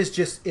ship is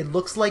just, it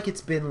looks like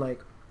it's been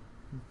like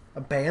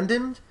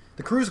abandoned.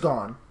 The crew's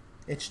gone.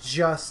 It's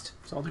just,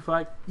 Salty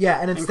Flag?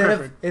 yeah, and instead of,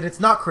 Clifford. it's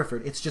not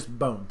Clifford, it's just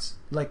bones.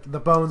 Like the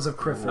bones of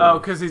Clifford. Oh,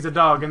 because he's a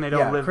dog and they don't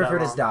yeah, live Clifford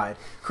that has long. died.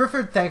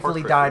 Clifford thankfully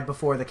Clifford. died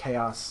before the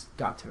chaos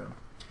got to him.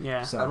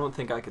 Yeah. So I don't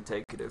think I could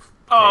take it if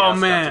Oh, chaos got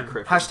man. to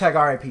Clifford.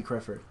 hashtag RIP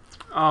Clifford.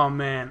 Oh,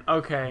 man.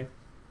 Okay.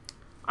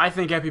 I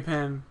think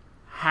Epi-Pen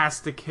has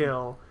to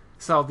kill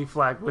Salty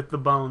Flag with the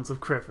bones of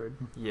Crifford.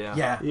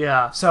 Yeah.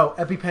 Yeah. So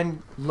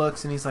Epi-Pen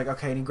looks and he's like,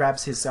 okay, and he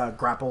grabs his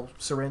grapple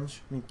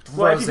syringe and he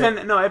Well, throws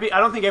Epi-Pen, no, I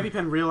don't think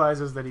Epi-Pen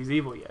realizes that he's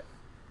evil yet.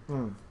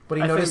 But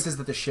he I notices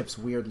that the ship's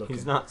weird looking.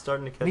 He's not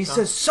starting to catch And he on.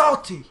 says,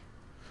 Salty!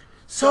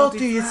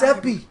 Salty, it's Flag."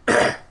 Epi!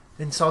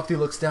 And Salty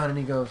looks down and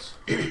he goes,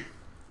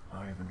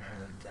 I haven't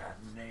heard that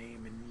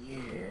name in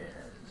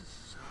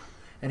years.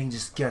 And he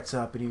just gets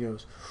up and he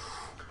goes,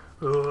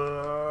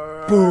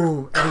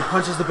 boom! And he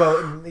punches the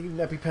boat and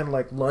Epi-Pen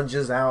like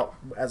lunges out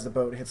as the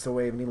boat hits the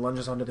wave and he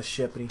lunges onto the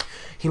ship and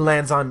he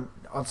lands on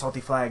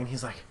Salty Flag and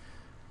he's like,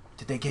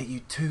 did they get you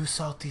too,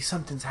 Salty?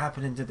 Something's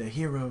happening to the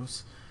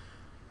heroes.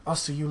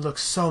 Also, you look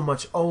so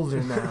much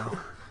older now.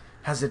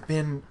 Has it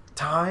been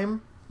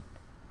time?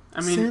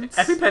 I mean, Since-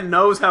 Epi-Pen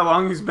knows how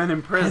long he's been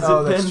in prison.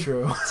 Oh, that's been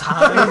true.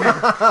 Time.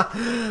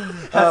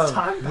 Has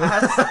time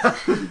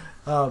passed?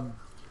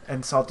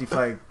 And Salty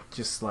Flag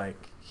just like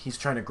he's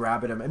trying to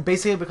grab at him, and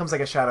basically it becomes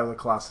like a Shadow of the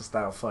Colossus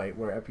style fight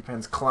where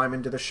Epi-Pen's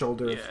climbing to the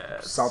shoulder of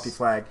Yes. Salty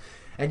Flag,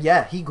 and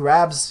yeah, he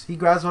grabs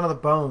one of the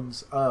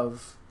bones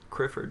of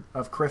Crifford.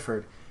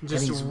 Crifford,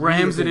 Just and he's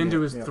rams it weaving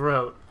into his yeah.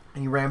 throat.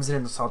 and he rams it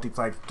into Salty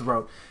Flag's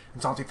throat,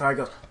 and Salty Flag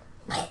goes,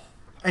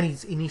 and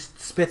he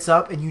spits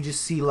up, and you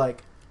just see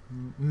like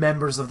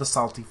members of the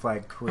Salty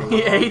Flag crew.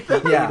 He ate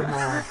them?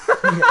 Yeah.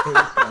 He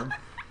ate them.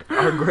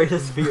 Our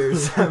greatest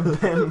fears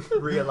have been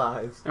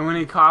realized. And when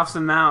he coughs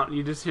him out,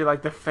 you just hear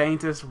like the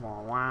faintest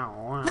wow, wow,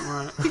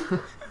 wow,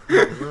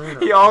 wow.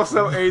 He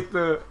also ate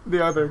the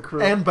other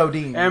crew. And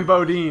Bodine. And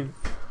Bodine.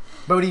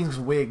 Bodine's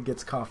wig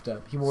gets coughed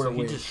up. He wore So a he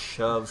wig. just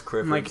shoves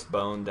Crifford's Like-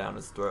 bone down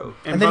his throat.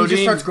 And then he just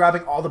Bodine- starts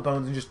grabbing all the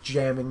bones and just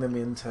jamming them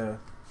into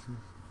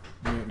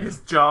His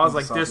jaw's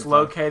like Salty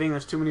dislocating.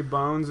 There's too many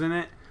bones in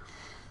it.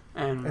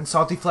 And And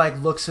Salty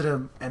Flag looks at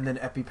him, and then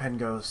Epi-Pen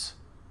goes,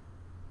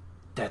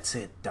 "That's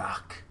it,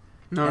 Doc."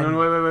 no, and-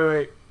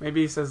 wait.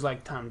 Maybe he says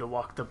like time to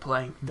walk the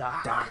plank,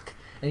 Doc. Doc.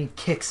 And he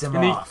kicks him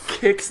And off. he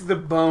kicks the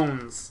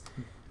bones.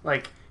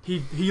 Like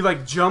he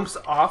like jumps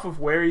off of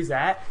where he's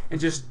at and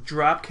just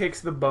drop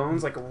kicks the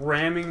bones, like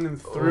ramming them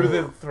through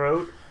the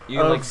throat. You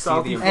of like see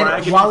Salty the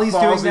Flag, And while he he's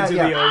doing falls that, into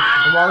yeah. the ocean,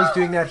 And while he's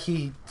doing that,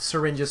 he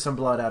syringes some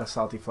blood out of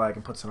Salty Flag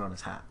and puts it on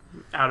his hat.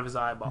 out of his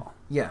eyeball.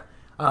 Yeah.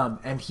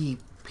 And he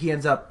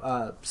ends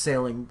up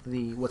sailing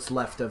what's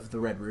left of the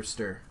Red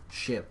Rooster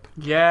ship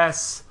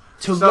Yes.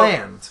 to So-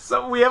 land.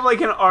 So we have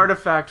like an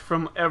artifact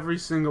from every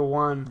single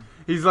one.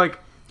 He's like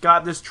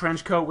got this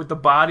trench coat with the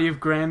body of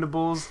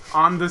Grandables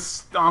on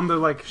the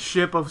like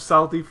ship of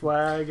Salty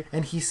Flag.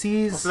 And he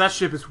sees So that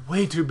ship is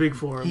way too big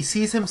for him. he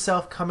sees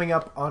himself coming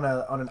up on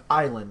an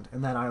island,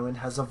 and that island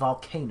has a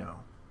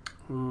volcano.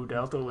 Ooh,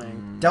 Delta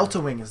Wing. Delta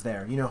Wing is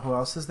there. You know who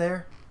else is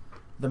there?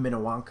 The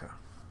Minnewanka.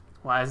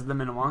 Why is the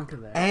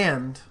Minnewanka there?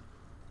 And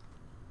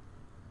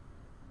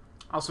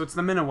Also, it's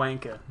the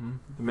Minnewanka.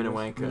 The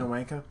Minnewanka.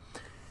 Minnewanka.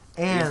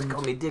 He used to And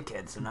call me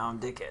dickhead, so now I'm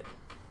dickhead.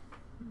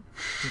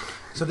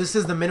 so this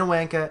is the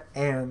Minnewanka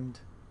and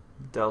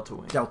Delta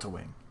Wing. Delta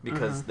Wing.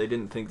 Because they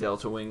didn't think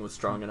Delta Wing was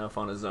strong enough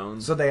on his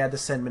own. So they had to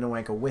send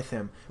Minnewanka with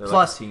him. They're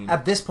Plus, like a team.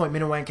 at this point,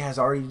 Minnewanka has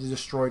already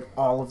destroyed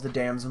all of the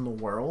dams in the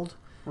world,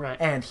 Right.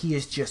 and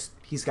he's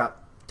got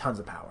tons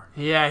of power.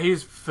 Yeah,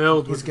 he's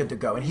filled He's with good to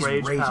go, and he's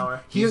rage raging.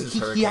 power. He Uses he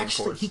hurricane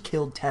actually force. he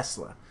killed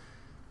Tesla.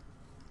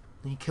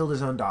 He killed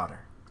his own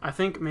daughter. I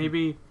think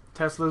maybe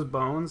Tesla's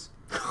bones.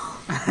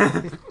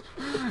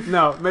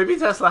 No, maybe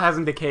Tesla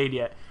hasn't decayed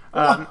yet.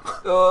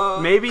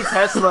 Maybe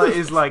Tesla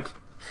is like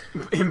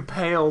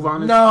impaled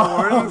on his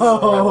horns,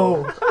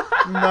 No,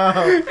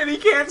 no. and he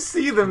can't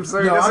see them,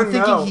 so he No, doesn't I'm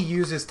thinking know. he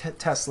uses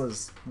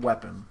Tesla's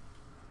weapon.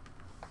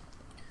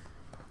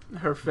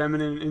 Her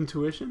feminine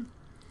intuition.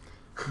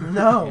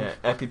 No. Yeah,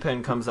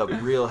 Epi-Pen comes up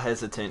real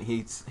hesitant.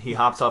 He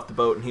hops off the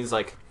boat and he's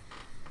like,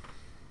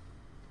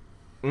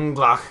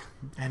 Nglach,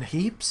 And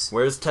Heaps?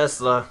 where's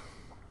Tesla?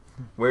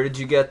 Where did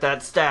you get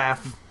that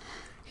staff?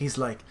 He's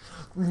like,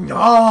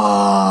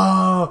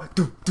 no!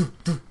 Do, do,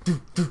 do,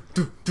 do, do,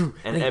 do, do.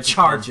 And he Epi-Pen-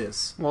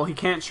 charges. Well, he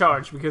can't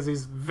charge because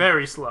he's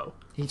very slow.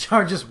 He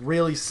charges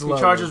really slow.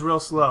 He charges real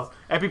slow.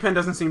 Epi-Pen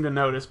doesn't seem to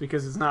notice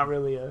because it's not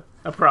really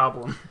a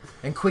problem.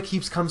 And Quick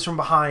Heaps comes from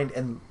behind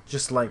and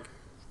just like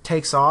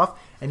takes off,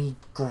 and he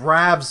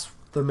grabs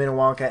the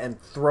Minnewanka and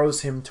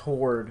throws him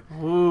toward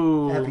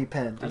Ooh.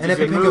 Epi-Pen. That's And a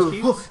good Epi-Pen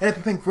move. goes, "Oh," and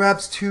Epi-Pen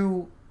grabs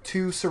two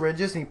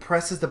syringes and he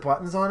presses the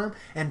buttons on him,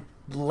 and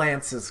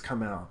lances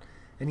come out.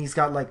 And he's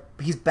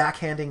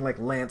backhanding like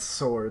lance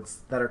swords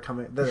that are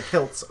coming. The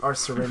hilts are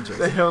syringes.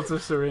 The hilts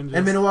of syringes.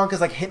 And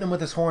Minnewanka's like hitting him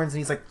with his horns, and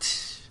he's like,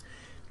 tsh,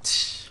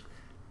 tsh,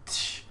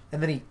 tsh.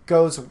 And then he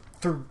goes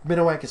through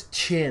Minnewanka's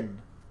chin,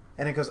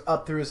 and it goes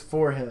up through his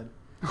forehead,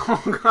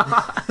 Oh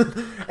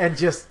god. and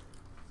just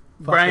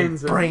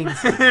Brains. brains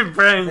him.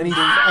 Brains. And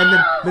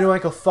then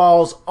Minnewanka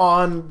falls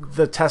on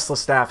the Tesla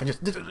staff and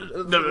just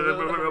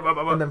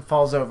and then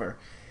falls over.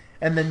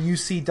 And then you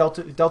see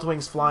Delta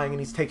Wing's flying, and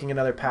he's taking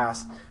another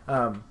pass.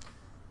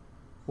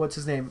 What's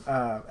his name?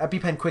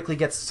 Epi-Pen quickly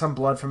gets some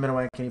blood from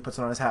Minnewanka, and he puts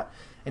it on his hat.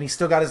 And he's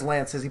still got his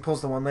lances. He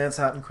pulls the one lance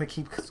out, and Quick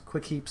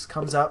Heaps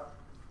comes up.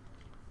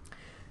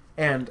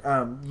 And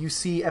you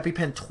see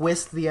Epi-Pen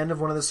twist the end of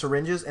one of the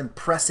syringes and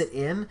press it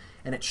in,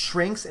 and it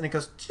shrinks, and it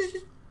goes...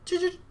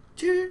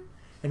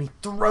 And he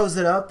throws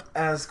it up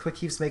as Quick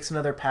Heaps makes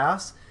another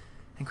pass.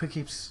 And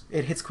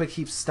it hits Quick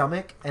Heap's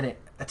stomach, and it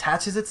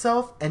attaches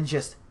itself and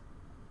just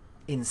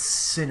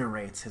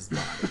incinerates his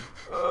body.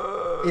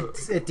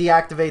 It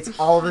deactivates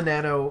all the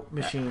nano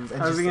machines.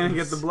 And How's he gonna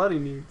get the blood he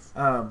needs?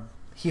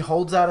 He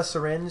holds out a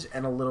syringe,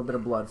 and a little bit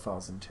of blood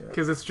falls into it.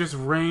 Because it's just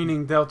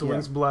raining Delta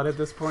Wing's blood at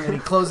this point. And he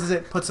closes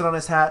it, puts it on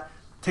his hat,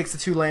 takes the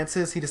 2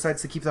 lances. He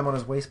decides to keep them on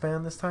his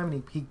waistband this time,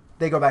 and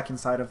they go back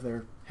inside of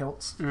their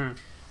hilts.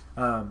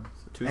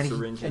 Two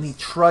syringes. And he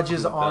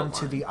trudges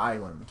onto the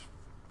island.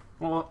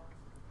 Well,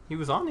 he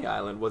was on the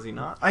island, was he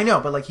not? I know,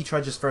 but like he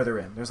trudges further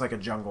in. There's like a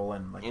jungle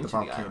and like Into the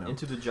volcano. island,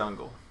 into the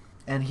jungle.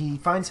 And he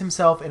finds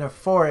himself in a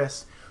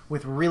forest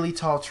with really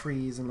tall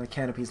trees and like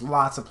canopies,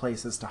 lots of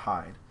places to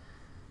hide.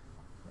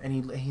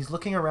 And he's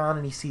looking around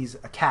and he sees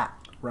a cat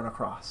run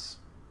across.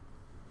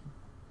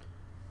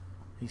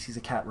 He sees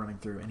a cat running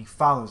through and he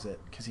follows it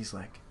because he's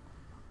like,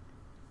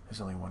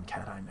 there's only one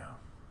cat I know.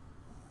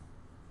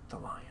 The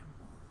lion.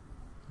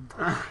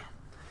 And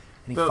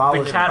he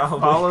follows the cat it.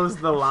 follows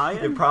the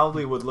lion? It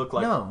probably would look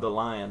like No. the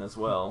lion as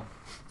well.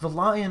 The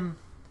lion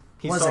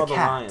He was saw a the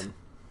cat. lion.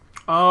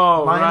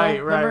 Oh, Lionel,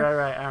 right.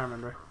 remember? I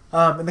remember.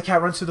 And the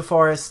cat runs through the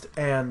forest,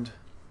 and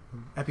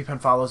Epi-Pen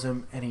follows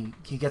him, and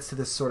he gets to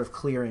this sort of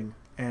clearing,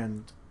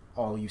 and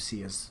all you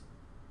see is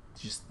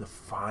just the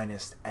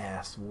finest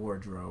ass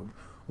wardrobe,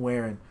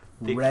 wearing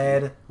Big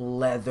red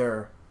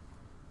leather,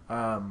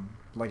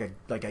 like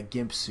a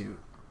gimp suit.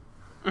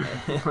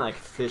 Like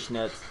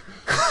fishnets.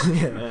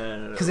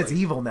 Because it's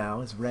evil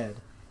now. It's red.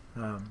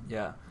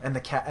 Yeah. And the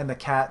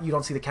cat. You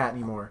don't see the cat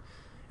anymore,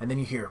 and then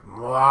you hear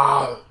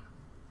wow.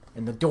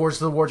 And the doors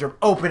to the wardrobe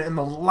open, and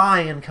the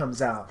lion comes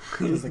out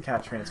as the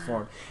cat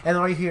transformed. And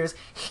then all you hear is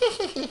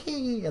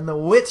hee, and the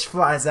witch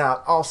flies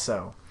out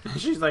also.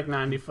 She's like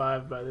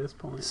 95 by this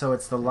point. So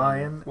it's the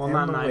lion Well, and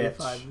not the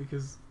 95 witch,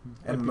 because...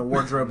 and the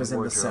wardrobe is in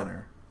the Wardrobe.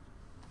 center.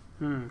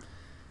 Hmm.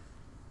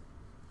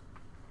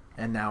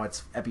 And now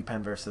it's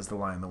Epi-Pen versus the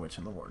lion, the witch,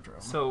 and the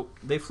wardrobe. So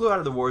they flew out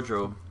of the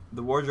wardrobe.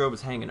 The wardrobe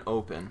is hanging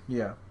open.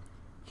 Yeah.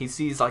 He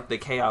sees like the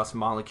chaos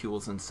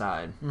molecules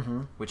inside,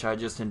 Mm-hmm. which I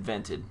just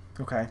invented.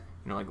 Okay.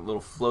 You know, like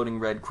little floating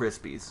red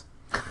Krispies.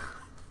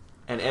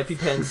 And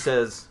Epi-Pen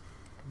says,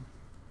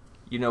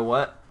 you know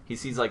what? He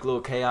sees like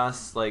little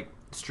chaos like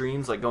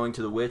streams like going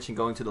to the witch and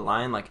going to the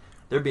lion. Like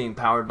they're being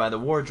powered by the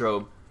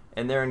wardrobe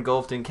and they're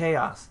engulfed in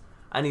chaos.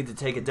 I need to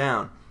take it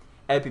down.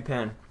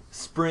 Epi-Pen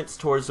sprints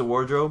towards the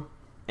wardrobe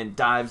and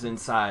dives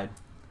inside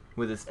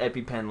with his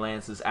Epi-Pen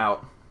lances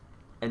out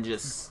and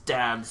just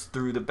stabs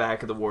through the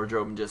back of the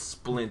wardrobe and just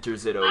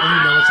splinters it And open.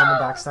 you know what's on the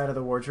backside of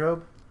the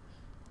wardrobe?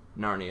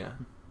 Narnia.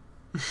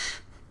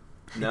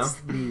 No? It's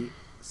the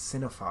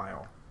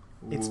cinephile.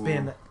 It's Ooh.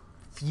 been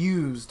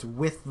fused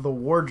with the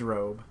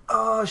wardrobe.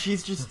 Oh,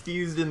 she's just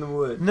fused in the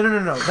wood. No.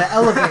 The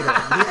elevator.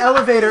 The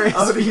elevator is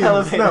Oh, the fused.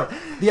 elevator. No,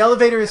 the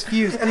elevator is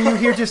fused, and then you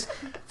hear just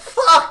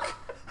fuck,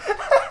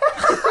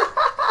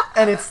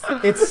 and it's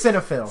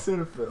Cinephil.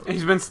 Cinephil.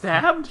 He's been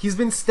stabbed? He's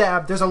been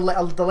stabbed. There's the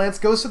lance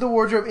goes through the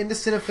wardrobe into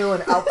Cinephil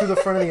and out through the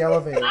front of the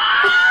elevator,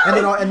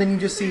 and then you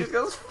just see. He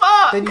goes,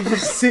 fuck! Then you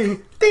just see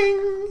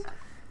ding,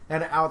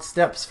 and out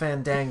steps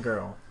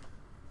Fandangirl.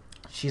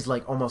 She's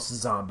like almost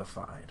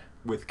zombified.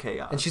 With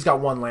chaos. And she's got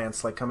one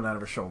lance like coming out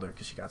of her shoulder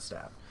because she got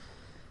stabbed.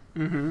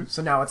 Mm-hmm.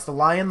 So now it's the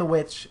lion, the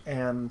witch,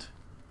 and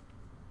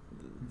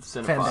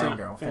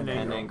Cinephile.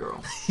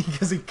 Fandangirl.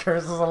 Because he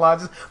curses a lot.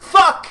 Just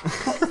fuck.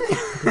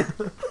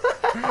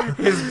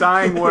 His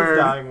dying word.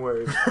 His dying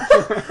word.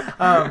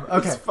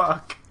 Okay. It's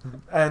fuck.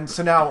 And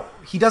so now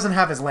he doesn't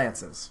have his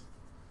lances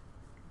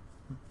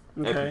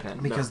Okay. Epi-Pen.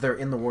 because No. they're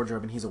in the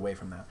wardrobe and he's away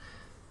from that.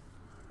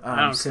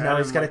 I don't So care. I now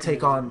he's didn't got to like take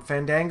it. on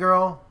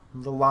Fandangirl,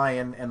 the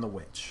lion, and the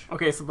witch.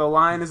 Okay, so the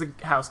lion is a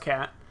house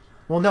cat.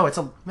 Well, no, it's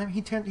a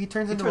he turns He into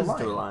turns a lion.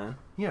 into a lion.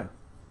 Yeah.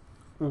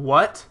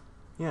 What?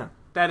 Yeah.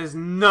 That is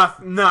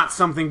not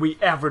something we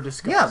ever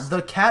discussed. Yeah,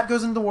 the cat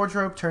goes into the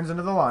wardrobe, turns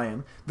into the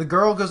lion. The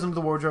girl goes into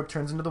the wardrobe,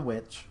 turns into the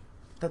witch.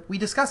 That we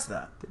discussed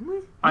that. Didn't we?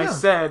 I Yeah.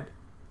 said,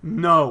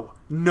 no,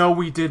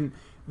 we didn't.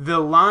 The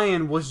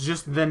lion was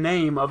just the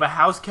name of a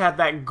house cat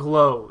that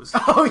glows.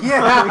 Oh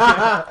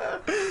yeah.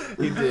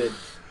 He did.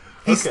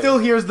 He Okay. still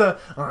hears the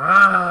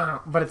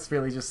 "Ah," but it's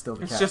really just still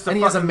the It's cat. just a and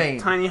he has a fucking mane.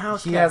 tiny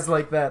house He cat. has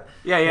like that.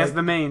 Yeah, he has like-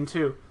 the mane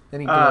too.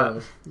 Then he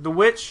glows. The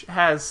witch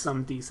has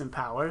some decent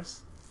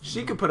powers.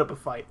 She could put up a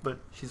fight, but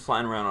She's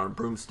flying around on a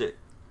broomstick.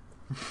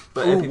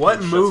 But ooh, Epi-Pen what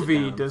shuts it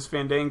movie down. does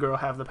Fandangirl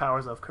have the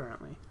powers of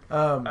currently?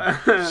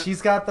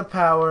 She's got the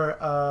power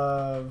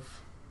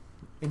of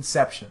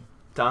Inception.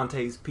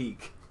 Dante's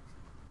Peak.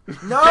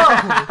 No,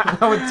 I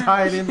would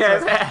tie it She into.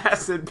 has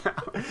acid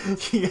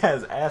powers. She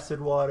has acid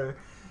water.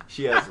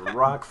 She has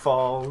rock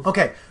falls.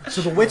 Okay,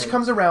 so the witch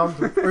comes around,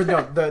 or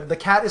no, the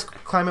cat is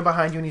climbing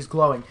behind you and he's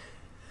glowing.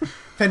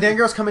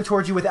 Fandangirl's coming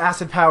towards you with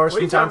acid powers What are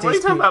from you talking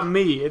Dante's about Peak.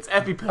 me? It's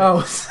Epi-Pen.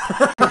 Oh,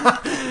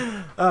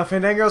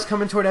 Fandango's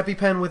coming toward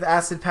Epi-Pen with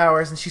acid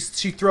powers, and she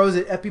throws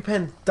it.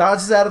 Epi-Pen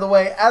dodges out of the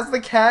way as the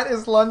cat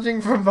is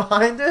lunging from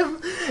behind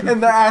him,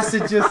 and the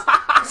acid just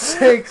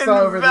takes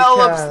over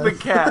envelops the the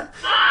cat.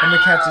 and the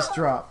cat just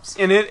drops.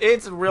 And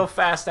it's real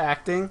fast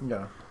acting.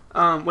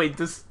 Yeah. Wait,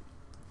 is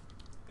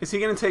he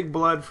gonna take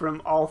blood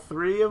from all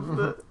three of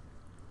the?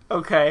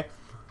 Okay,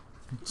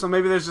 so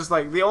maybe there's just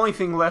like the only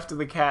thing left of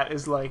the cat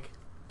is like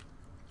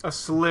a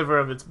sliver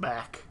of its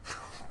back.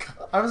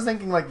 I was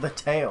thinking like the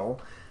tail.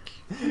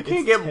 You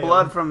can't get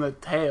blood from the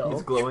tail.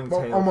 His glowing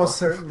Well, tail. almost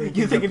certainly.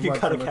 You think if you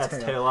cut a cat's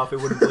tail off, it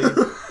wouldn't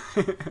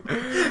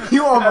bleed?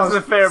 You almost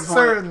That's a fair point.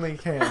 certainly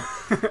can.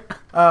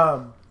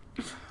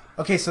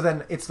 Okay, so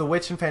then it's the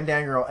witch and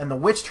Fandango, and the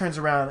witch turns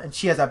around and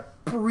she has a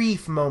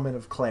brief moment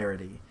of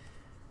clarity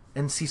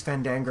and sees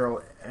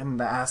Fandango and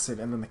the acid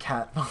and then the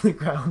cat on the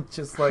ground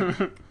just like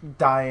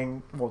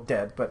dying, well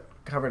dead, but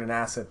covered in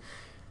acid.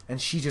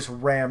 And she just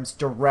rams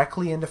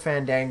directly into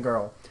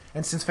Fandango.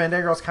 And since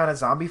Fandango's kind of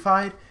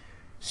zombified,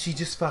 she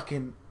just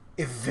fucking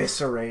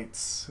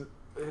eviscerates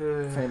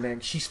Fandango.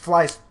 She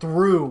flies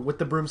through with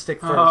the broomstick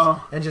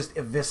first and just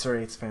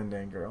eviscerates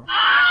Fandango.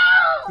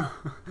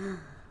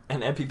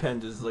 And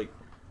Epi-Pen just like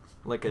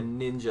a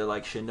ninja,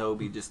 like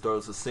Shinobi, just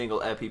throws a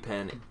single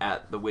Epi-Pen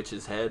at the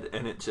witch's head,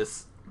 and it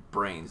just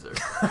brains her.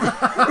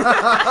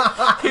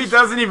 He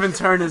doesn't even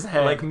turn his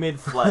head. Like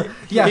mid-flight.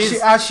 Yeah,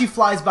 as she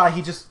flies by,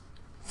 he just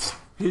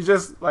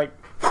like,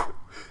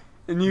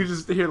 and you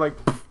just hear like,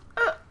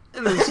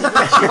 and then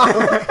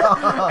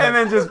and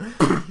then just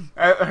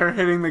her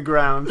hitting the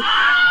ground,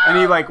 and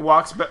he like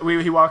walks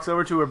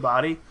over to her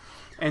body,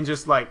 and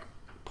just like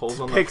Pulls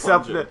on picks the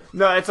up plunger.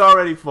 no, it's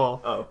already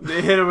full. Oh.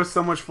 They hit it with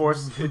so much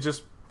force it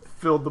just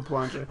filled the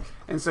plunger,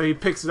 and so he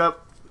picks it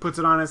up, puts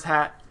it on his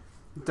hat,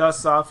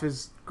 dusts off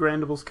his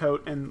Grandible's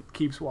coat, and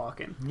keeps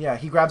walking. yeah,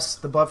 he grabs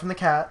the blood from the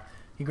cat,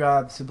 he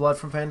grabs the blood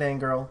from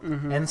Fandango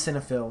and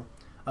Cinephil,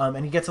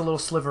 and he gets a little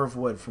sliver of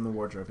wood from the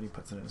wardrobe and he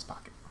puts it in his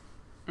pocket.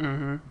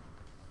 Mm-hmm.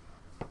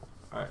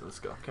 Alright, let's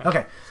go.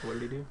 Okay, So what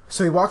did he do?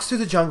 so he walks through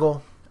the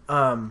jungle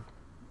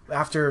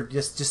after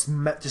just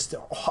an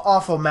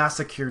awful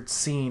massacred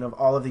scene of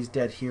all of these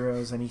dead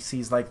heroes, and he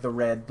sees like the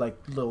red like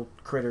little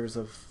critters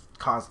of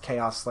cause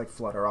chaos like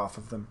flutter off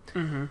of them,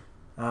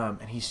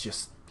 and he's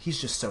just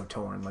so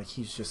torn. Like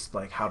he's just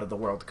like, how did the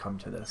world come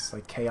to this?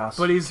 Like chaos.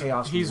 But he's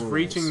rules.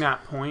 reaching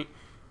that point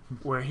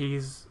where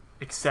he's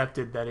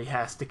accepted that he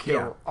has to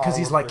kill all because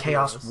he's of like the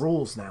chaos heroes.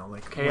 rules now.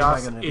 Like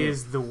Chaos what am I gonna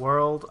is do? the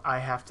world. I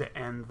have to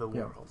end the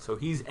world. So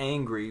he's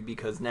angry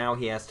because now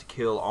he has to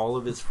kill all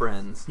of his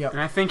friends. Yep. And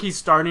I think he's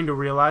starting to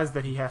realize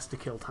that he has to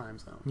kill Time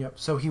Zone. Yep.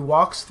 So he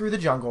walks through the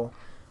jungle,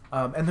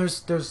 and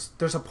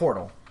there's a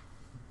portal.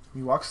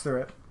 He walks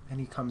through it, and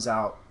he comes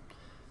out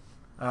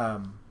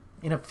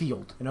in a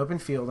field, an open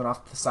field, and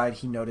off to the side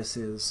he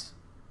notices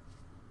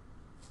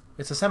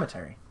it's a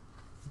cemetery.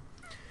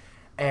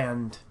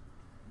 And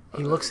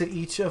he looks at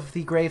each of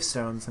the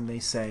gravestones, and they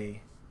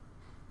say,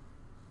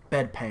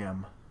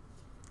 Bedpam,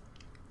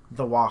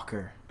 the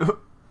Walker,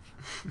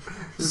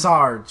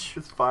 Sarge,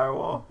 It's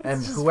Firewall.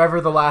 and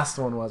whoever the last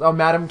one was. Oh,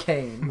 Madam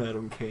Kane.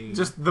 Madam Kane.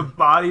 Just the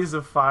bodies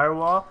of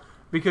Firewall,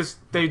 because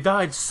they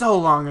died so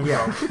long ago.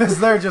 Yeah, because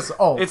they're just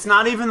old. It's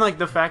not even like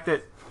the fact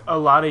that a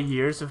lot of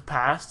years have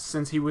passed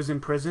since he was in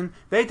prison.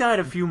 They died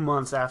a few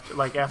months after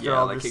Yeah,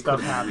 all like this it stuff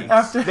could've happened. been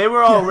After They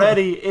were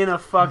already in a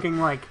fucking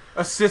like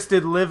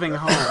assisted living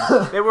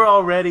home. They were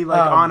already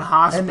like on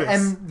hospice.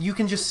 and you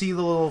can just see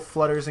the little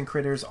flutters and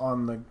critters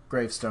on the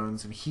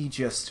gravestones, and he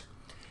just...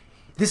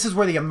 This is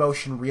where the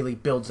emotion really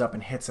builds up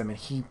and hits him, and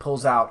he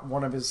pulls out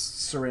one of his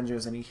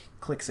syringes and he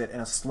clicks it,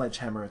 and a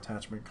sledgehammer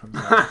attachment comes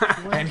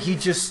out. And he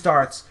just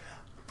starts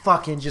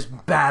fucking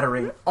just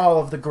battering all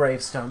of the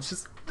gravestones.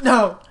 Just,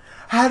 no!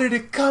 How did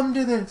it come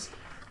to this?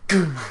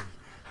 Goom,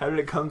 How did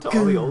it come to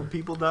all the old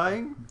people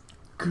dying?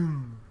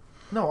 goom.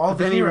 No, all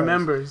the then he heroes.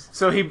 remembers.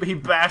 So he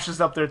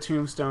bashes up their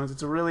tombstones.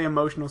 It's a really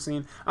emotional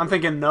scene. I'm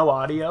thinking no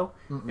audio.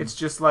 It's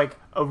just like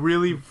a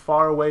really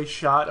far away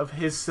shot of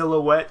his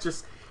silhouette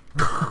just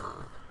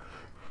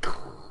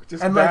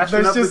And, like, bashing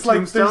there's up just, the like-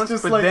 tombstones. there's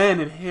just, but like- then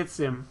it hits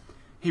him.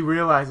 He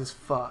realizes,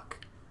 fuck,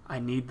 I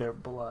need their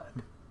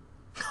blood.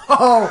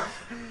 Oh!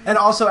 And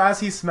also, as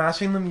he's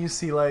smashing them, you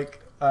see,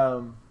 like,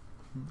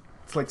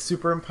 it's like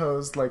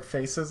superimposed, like,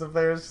 faces of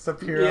theirs just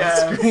appear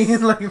Yes. on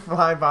screen, like,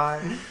 fly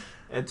by.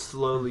 And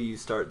slowly you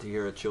start to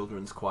hear a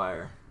children's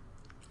choir.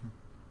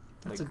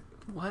 That's Like,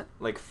 what?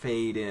 like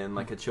fade in,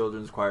 like a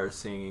children's choir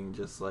singing,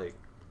 just like...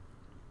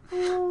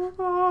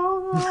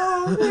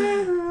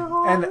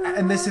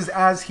 And this is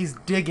as he's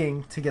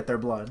digging to get their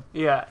blood.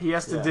 Yeah, he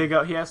has to Yeah. dig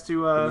up. He has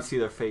to. and you see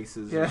their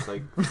faces yeah. just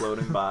like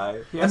floating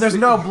by. He has And there's to-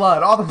 no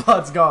blood. All the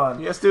blood's gone.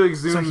 He has to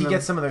exhume So he them.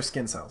 gets some of their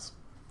skin cells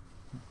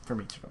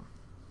from each of them.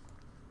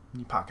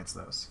 He pockets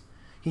those.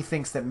 He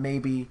thinks that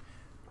maybe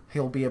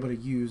he'll be able to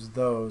use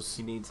those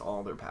He needs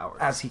all their powers.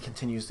 as he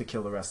continues to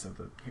kill the rest of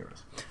the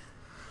heroes.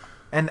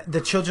 And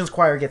the children's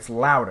choir gets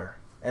louder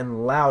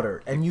and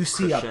louder, and you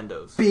see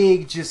Crescendos. a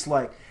big, just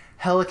like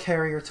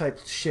helicarrier type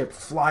ship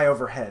fly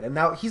overhead. And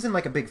now he's in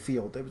like a big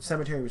field. The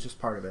cemetery was just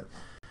part of it.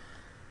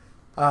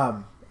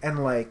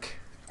 And like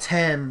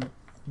 10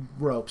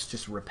 ropes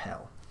just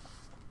repel.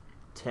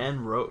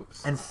 10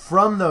 ropes. And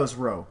from those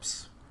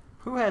ropes,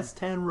 Who has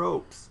 10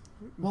 ropes?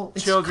 well,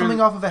 it's Children-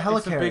 coming off of a helicarrier.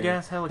 it's a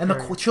big-ass And the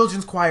helicarrier.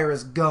 children's choir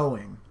is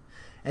going.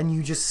 And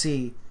you just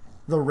see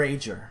the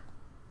Rager,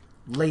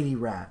 Lady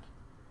Rat,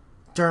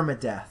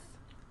 Dermadeath,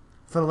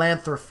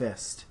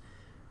 Philanthropist,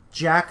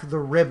 Jack the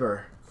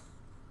Ribber.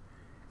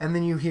 And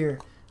then you hear,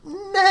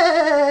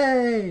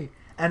 "Nay!"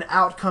 And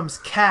out comes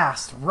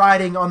Cast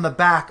riding on the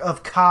back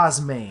of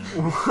Cosmane.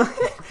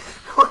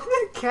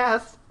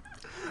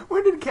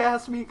 When did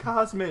Cass meet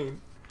Cosmane?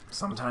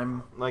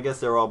 Sometime. I guess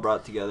they're all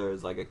brought together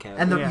as like a cat.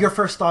 And Yeah. your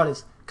first thought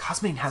is,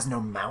 Cosmane has no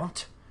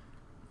mount?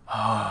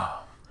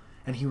 Oh.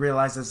 And he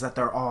realizes that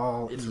they're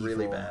all It's evil,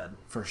 really bad.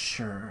 for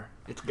sure.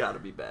 It's got to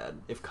be bad.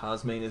 If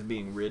Cosmane is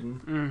being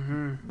ridden,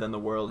 Mm-hmm. then the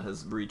world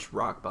has reached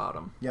rock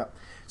bottom. Yep.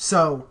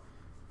 So,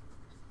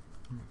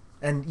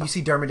 and you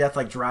see Dermadeath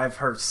like drive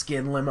her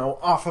skin limo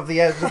off of the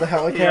edge of the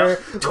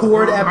helicarrier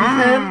toward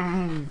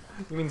Epi-Pen.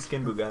 You mean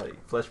skin Bugatti?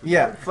 Flesh Bugatti?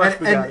 Yeah. Flesh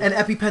And Bugatti.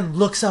 Epi-Pen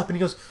looks up and he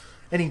goes,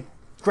 and he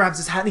grabs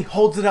his hat and he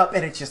holds it up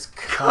and it just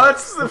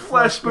Cuts the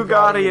flesh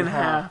Bugatti in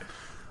half.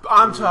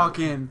 I'm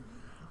talking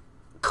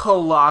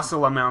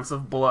colossal amounts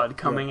of blood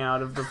coming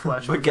out of the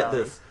flesh But Bugatti. get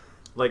this.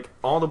 Like,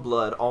 all the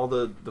blood, all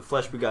the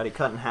flesh Bugatti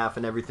cut in half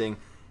and everything,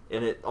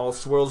 and it all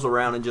swirls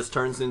around and just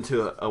turns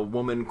into a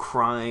woman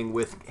crying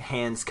with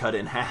hands cut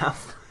in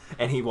half.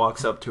 And he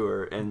walks up to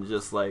her and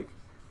just, like,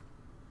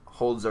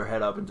 holds her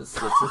head up and just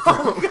slits her throat.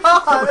 Oh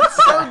god, it's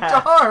so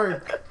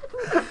dark!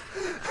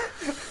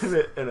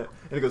 and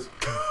it goes,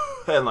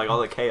 and, like, all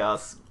the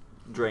chaos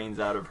drains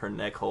out of her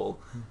neck hole,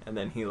 and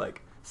then he,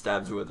 like,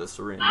 stabs her with a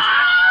syringe.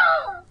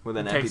 With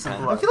an Takes some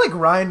EpiPen. I blood. feel like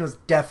Ryan was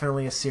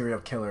definitely a serial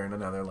killer in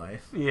another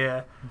life.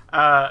 Yeah.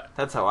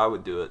 That's how I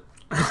would do it.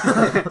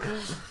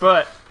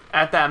 But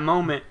at that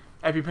moment,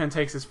 EpiPen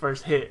takes his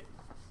first hit.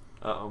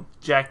 Uh-oh.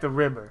 Jack the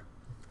Ribber.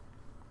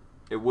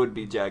 It would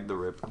be Jack the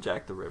Ripper.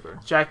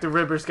 Jack the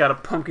Ribber's got a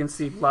pumpkin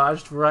seed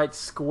lodged right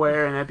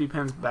square in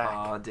EpiPen's back.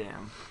 Aw,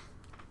 damn.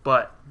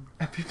 But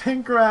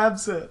Epi-Pen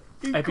grabs it.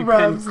 He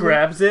EpiPen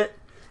grabs it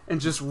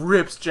and just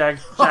rips Jack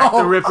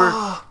the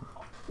Ripper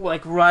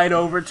like right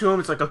over to him.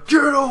 It's like a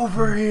get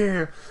over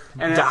here,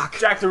 and then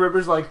Jack the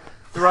Ripper's like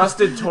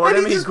thrusted toward And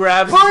him. he He just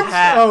grabs his punched-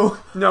 hat.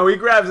 oh. No, he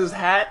grabs his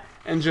hat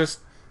and just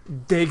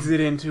digs it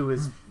into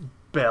his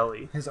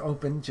belly, His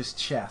open just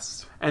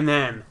chest. and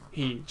then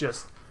he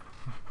just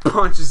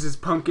punches his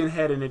pumpkin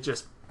head, and it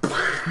just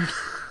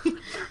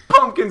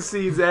pumpkin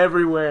seeds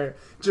everywhere.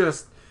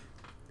 Just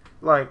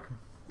like.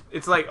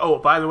 It's like, oh,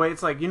 by the way,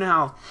 it's like, you know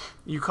how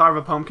you carve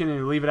a pumpkin and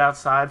you leave it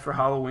outside for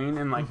Halloween,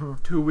 and like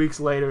 2 weeks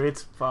later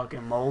it's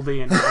fucking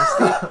moldy and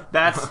nasty?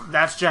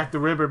 That's Jack the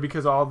Ripper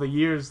because all the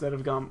years that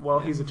have gone. Well,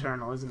 he's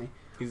eternal, isn't he?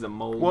 He's a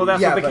moldy. Well,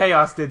 that's Yeah, what the but-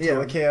 chaos did to Yeah, him.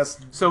 the chaos.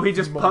 So he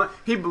just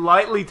he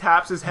lightly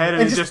taps his head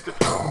and And it just- just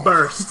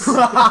bursts,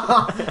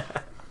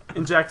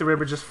 and Jack the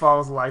Ripper just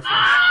falls lifeless.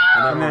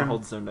 And everyone then-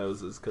 holds their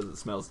noses because it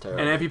smells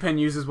terrible. And EpiPen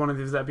uses one of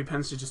these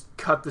EpiPens to just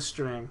cut the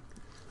string.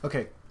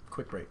 Okay,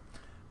 quick break.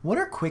 What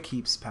are Quick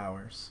Heap's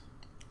powers?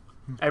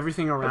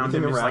 Everything around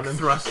Everything him is around like him,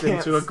 thrust you can't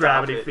into a stop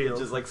gravity it. field.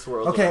 It just like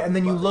swirls. Okay, around and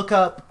then his you body. look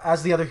up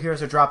as the other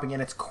heroes are dropping, and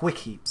it's Quick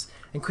Heaps.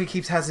 And Quick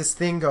Heaps has this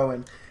thing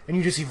going, and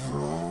you just see,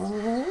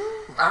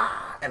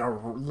 and a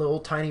little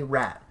tiny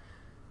rat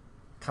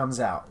comes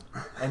out,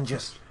 and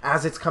just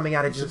as it's coming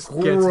out, it just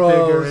Just gets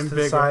grows bigger and to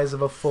bigger. the size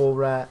of a full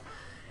rat,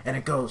 and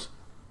it goes,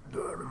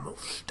 "Animal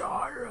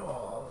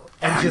style,"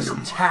 and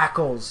just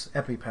tackles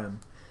EpiPen.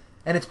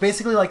 And it's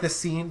basically like the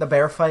scene, the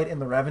bear fight in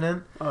The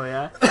Revenant, Oh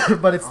yeah.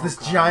 but it's this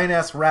giant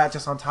ass rat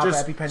just on top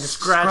Just of EpiPen, just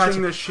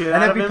scratching the shit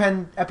and out of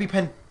him.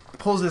 EpiPen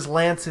pulls his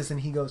lances,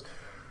 and he goes,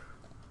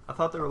 I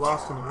thought they were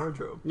lost in the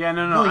wardrobe. Yeah,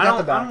 no, No, he got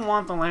the I back. don't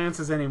want the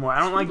lances anymore. I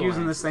don't like the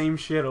using the lances. same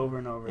shit over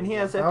and over. And he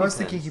again. has. I was EpiPens.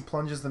 thinking he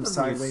plunges them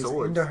Doesn't use sideways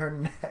swords. into her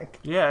neck.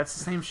 Yeah, it's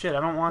the same shit. I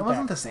don't want That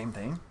wasn't that. the same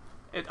thing.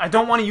 I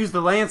don't want to use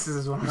the lances,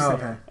 is what I'm Oh,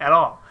 saying, okay. at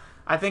all.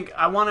 I think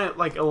I want to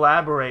like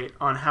elaborate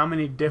on how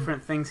many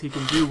different things he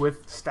can do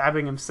with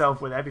stabbing himself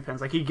with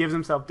EpiPens. Like he gives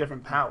himself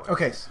different powers.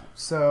 Okay,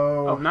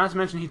 so Oh, not to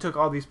mention he took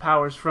all these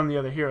powers from the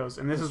other heroes,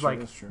 and this That's is true, like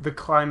that's true. the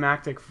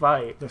climactic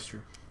fight. that's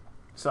true.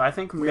 So I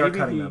think We are maybe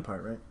cutting he, that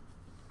part, right?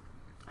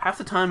 half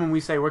the time when we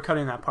say we're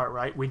cutting that part,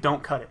 right, we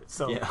don't cut it.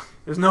 So Yeah.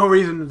 there's no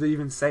reason to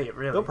even say it,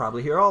 really. They'll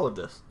probably hear all of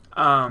this.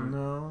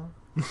 No,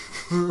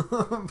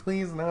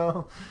 please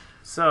no.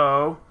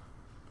 So,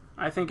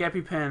 I think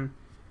EpiPen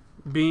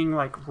being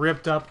like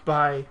ripped up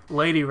by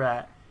Lady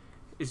Rat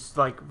is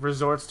like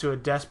resorts to a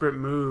desperate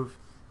move,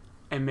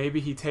 and maybe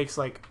he takes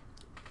like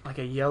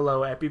a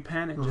yellow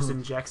EpiPen and just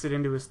injects it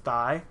into his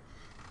thigh.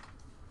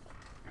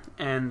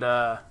 And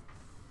oh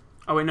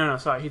wait, no,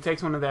 sorry, he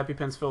takes one of the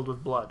EpiPens filled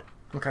with blood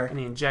Okay. and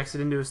he injects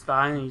it into his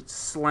thigh and he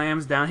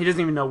slams down. He doesn't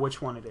even know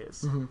which one it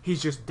is.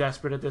 He's just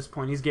desperate at this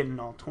point. He's getting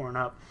all torn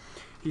up.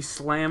 He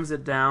slams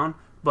it down,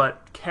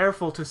 but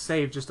careful to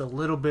save just a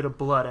little bit of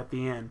blood at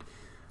the end.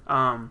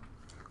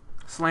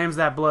 Slams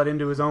that blood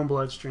into his own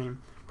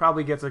bloodstream.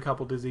 Probably gets a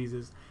couple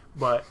diseases,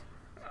 but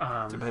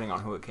Depending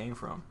on who it came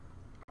from.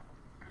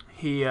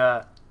 he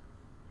all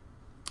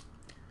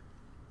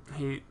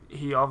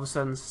of a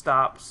sudden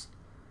stops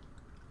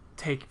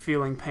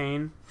feeling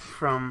pain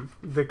from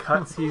the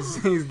cuts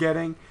he's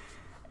getting,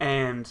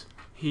 and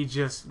he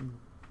just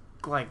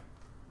like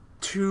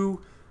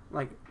two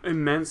like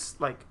immense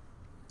like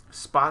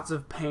spots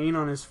of pain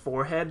on his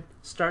forehead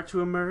start to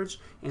emerge,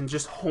 and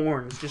just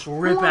horns just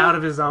rip out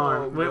of his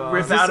arm,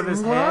 rip out of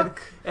his head,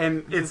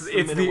 and it's the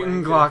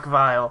Unglock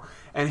vial,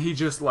 and he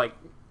just like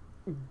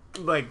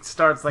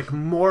starts like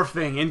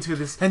morphing into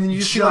this, and then you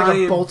see like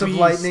a bolt of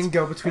lightning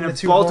go between the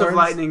two horns. A bolt of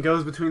lightning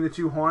goes between the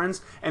two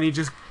horns, and he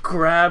just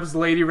grabs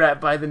Lady Rat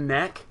by the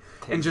neck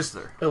and just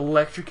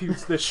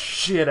electrocutes the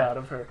shit out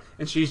of her,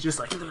 and she's just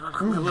like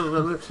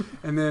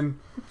and then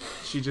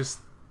she just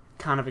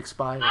kind of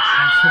expires.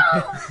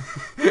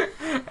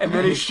 And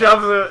then he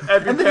shoves an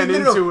Epi-Pen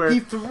into her. He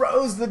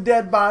throws the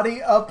dead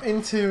body up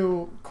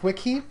into quick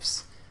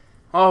heaps.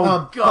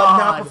 Oh God! But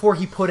not before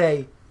he put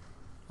a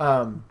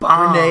bomb.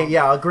 Grenade.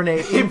 Yeah, a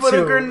grenade. He put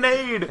a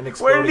grenade.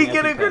 Where did he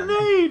get a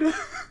grenade?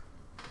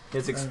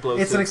 It's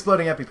explosive. It's an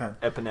exploding Epi-Pen.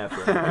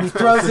 Epinephrine. And he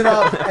throws it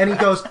up, and he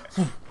goes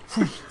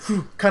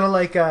kind of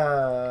like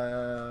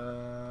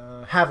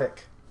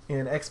Havoc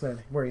in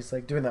X-Men, where he's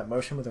like doing that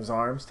motion with his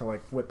arms to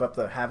like whip up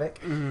the Havoc,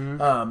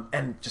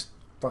 and just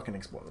fucking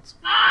explodes.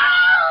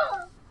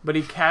 But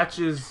he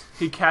catches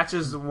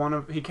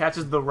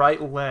the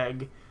right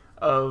leg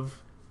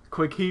of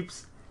Quick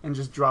Heaps and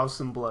just draws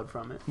some blood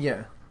from it.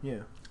 Yeah.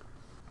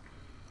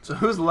 So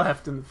who's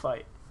left in the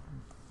fight?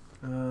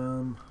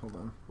 Hold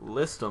on.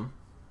 List them.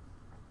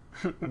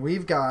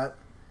 We've got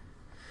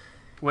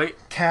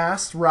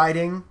Cast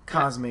riding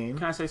Cosmine.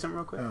 Can I say something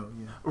real quick? Oh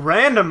yeah.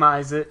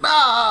 Randomize it.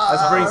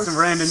 Let's bring some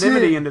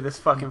randomnimity into this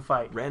fucking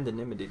fight.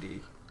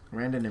 Randomnimity.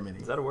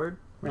 Randomnimity. Is that a word?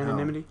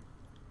 Randomnimity?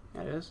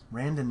 Yeah, it is.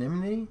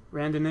 Randomnimity?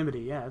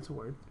 Randomnimity, yeah, it's a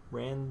word.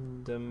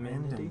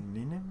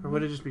 Randomnimity? Or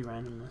would it just be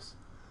randomness?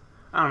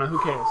 I don't know,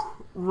 who cares?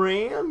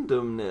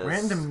 Randomness.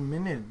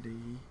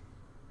 Randomnimity.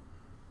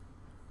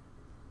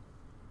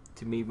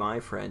 To me, my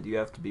friend, you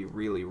have to be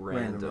really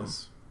random.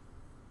 Randomness.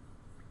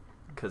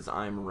 Because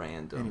I'm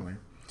random. Anyway.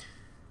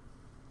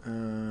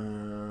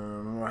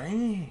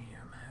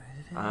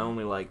 I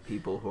only like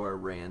people who are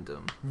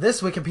random.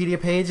 This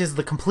Wikipedia page is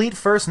the complete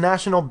first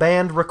national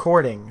band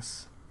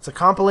recordings. It's a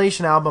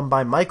compilation album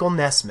by Michael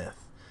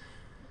Nesmith.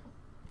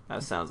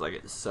 That sounds like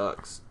it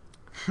sucks.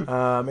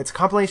 It's a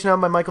compilation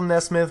album by Michael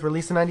Nesmith,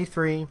 released in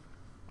 '93.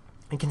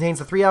 It contains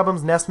the 3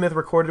 albums Nesmith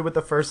recorded with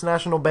the First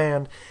National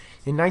Band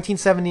in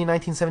 1970 and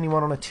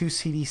 1971 on a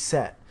 2-CD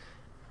set.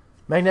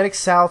 Magnetic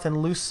South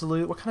and Loose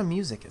Salute. What kind of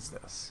music is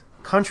this?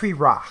 Country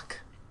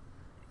rock.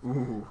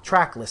 Ooh.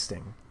 Track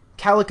listing.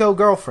 Calico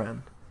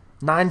Girlfriend.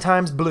 9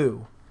 Times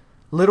Blue.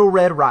 Little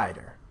Red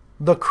Rider.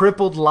 The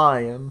Crippled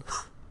Lion.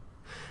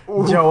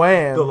 Ooh,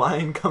 Joanne. The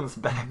lion comes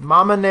back.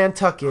 Mama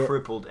Nantucket.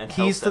 Crippled and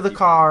Keys to the Epi-Pen.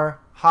 Car.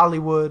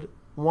 Hollywood.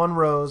 One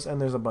Rose.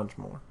 And there's a bunch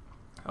more.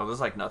 Oh,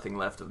 there's like nothing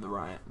left of the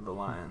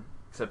lion.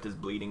 Except his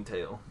bleeding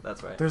tail.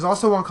 That's right. There's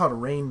also one called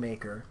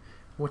Rainmaker,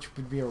 which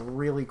would be a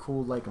really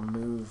cool like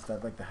move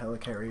that like the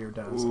helicarrier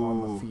does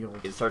on the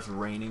field. It starts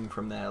raining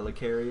from the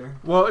helicarrier.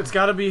 Well, it's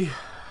got to be...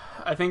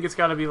 I think it's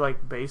got to be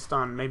like based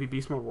on maybe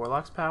Beast Mode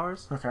Warlock's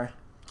powers. Okay.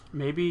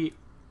 Maybe...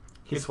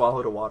 He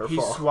swallowed a waterfall.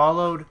 He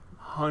swallowed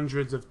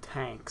hundreds of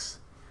tanks.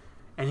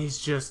 And he's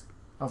just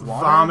Of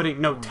water?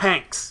 vomiting... No,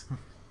 tanks.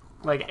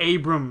 Like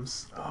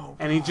Abrams. Oh,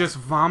 And he just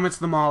vomits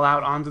them all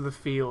out onto the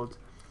field.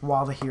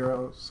 while the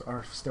heroes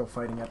are still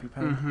fighting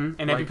Epi-Pen.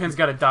 And Like- Epi-Pen's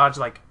got to dodge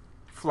like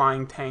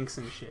flying tanks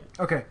and shit.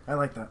 Okay, I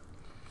like that.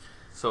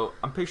 So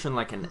I'm picturing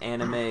like an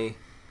anime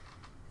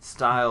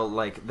style,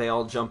 like they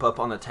all jump up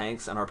on the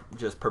tanks and are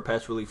just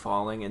perpetually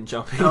falling and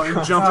jumping. Oh, and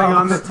across- jumping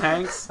on the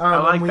tanks. I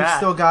like and we've that.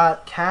 still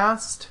got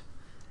Cast,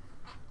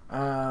 the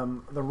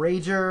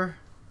Rager,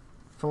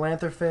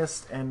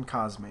 Philanthropist, and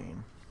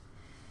Cosmane.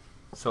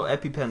 So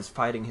Epi-Pen's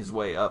fighting his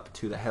way up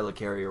to the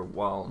helicarrier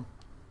while,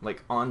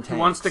 like, on tanks. He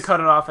wants to cut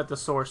it off at the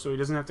source so he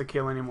doesn't have to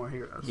kill any more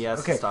heroes. He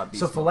has Okay, to stop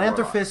Beast so Mode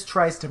Philanthropist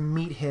tries to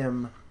meet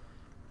him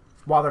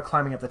while they're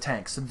climbing up the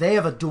tanks. So they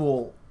have a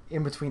duel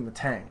in between the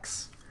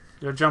tanks.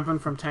 They're jumping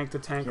from tank to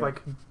tank, Yep.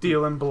 like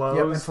dealing blows.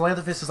 Yep, and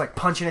Philanthropist is like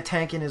punching a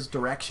tank in his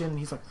direction. And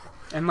he's like,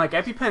 And like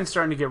Epi-Pen's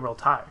starting to get real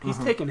tired. He's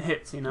taking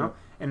hits, you know? Yep.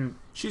 And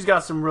she's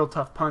got some real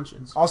tough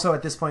punches. also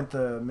at this point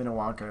the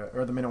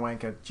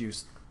Minnewanka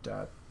juice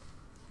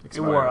It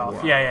wore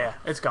off. Yeah.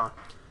 It's gone.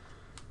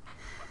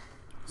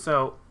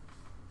 So,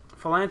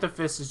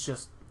 Philanthropist is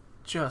just...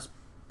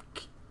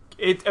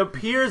 It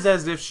appears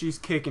as if she's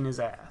kicking his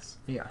ass.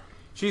 Yeah.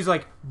 She's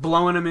like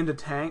blowing him into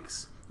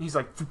tanks. He's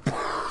like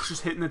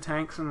just hitting the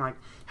tanks and like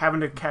having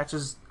to catch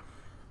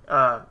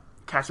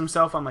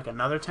himself on like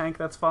another tank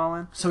that's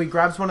falling. So he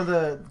grabs one of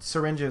the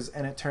syringes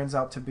and it turns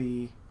out to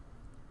be...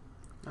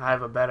 I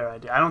have a better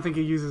idea. I don't think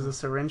he uses a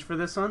syringe for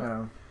this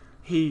one.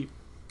 He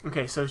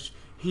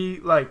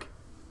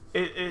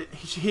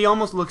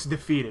almost looks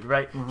defeated,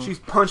 right? She's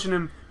punching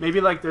him. Maybe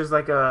like there's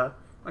like a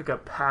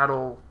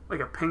paddle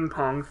a ping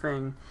pong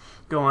thing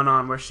going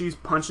on where she's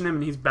punching him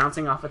and he's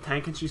bouncing off a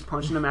tank and she's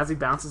punching him as he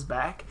bounces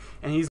back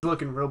and he's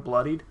looking real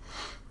bloodied.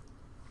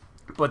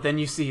 But then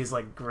you see his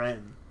like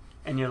grin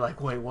and you're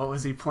like, wait, what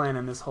was he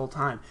planning this whole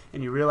time?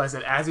 And you realize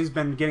that as he's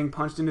been getting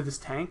punched into this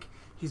tank,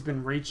 he's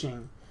been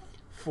reaching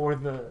for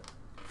the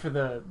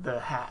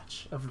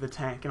hatch of the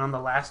tank, and on the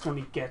last one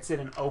he gets it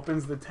and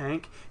opens the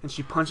tank and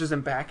she punches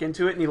him back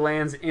into it and he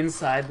lands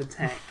inside the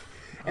tank.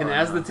 And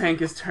as the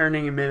tank is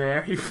turning in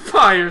midair, he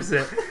fires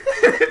it.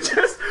 It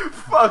just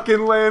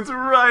fucking lands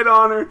right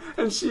on her,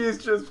 and she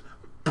is just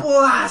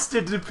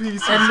blasted to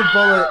pieces. And the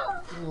bullet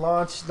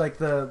launched, like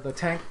the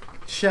tank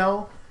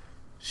shell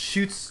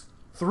shoots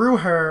through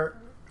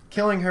her,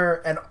 killing her,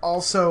 and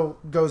also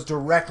goes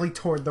directly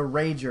toward the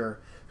Rager,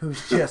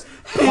 who's just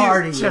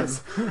partying. He's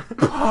just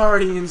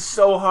partying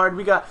so hard.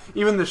 We got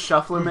even the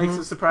Shuffler makes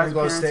a surprise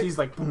appearance. He's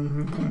like,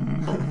 boom,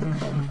 boom,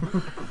 boom,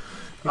 boom.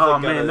 Oh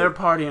like man, they're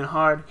partying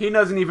hard. He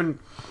doesn't even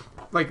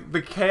like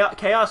the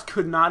chaos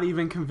could not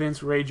even convince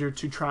Rager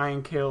to try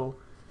and kill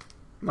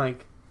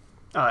like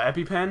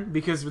Epi-Pen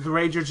because the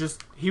Rager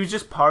he was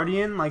just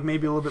partying like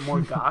maybe a little bit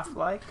more goth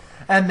like,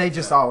 and they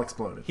just all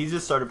exploded. He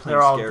just started playing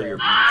scarier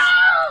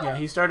beats. Yeah,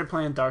 he started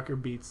playing darker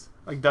beats.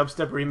 Like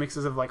dubstep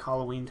remixes of like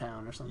Halloween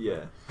Town or something.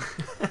 Yeah.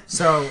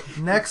 So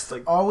next,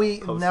 like we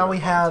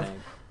have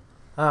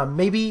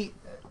maybe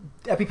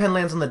Epi-Pen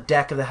lands on the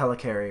deck of the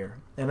helicarrier,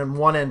 and on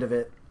one end of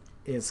it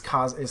is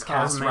Cass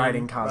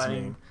riding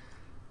Cosmane.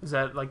 Is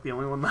that like the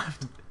only one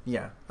left?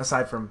 Yeah,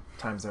 aside from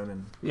Time Zone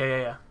and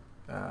yeah.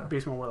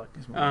 Beast Mode Warlock.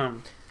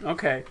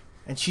 Okay.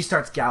 And she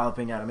starts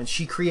galloping at him, and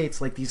she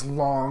creates like these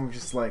long,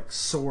 just like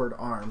sword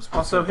arms.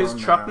 Also, his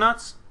truck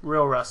nuts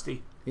real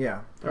rusty.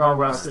 Yeah, they're all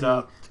rusted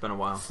up. It's been a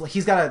while.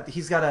 He's got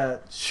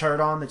a shirt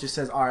on that just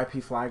says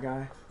 "R.I.P. Fly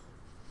Guy"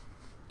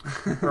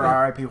 or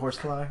 "R.I.P.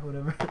 Horsefly,"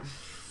 whatever.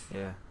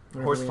 Yeah,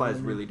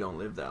 horseflies really don't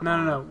live that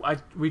long. No.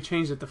 We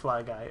changed it to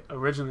Fly Guy.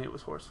 Originally, it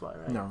was Horsefly,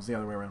 right? No, it was the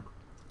other way around.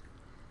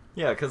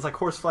 Yeah, because like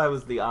Horsefly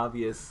was the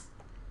obvious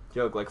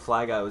joke. Like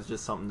Fly Guy was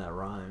just something that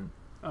rhymed.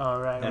 Oh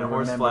right. And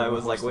Horsefly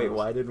was like, wait,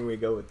 why didn't we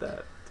go with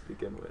that to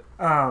begin with?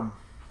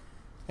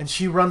 And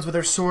she runs with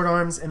her sword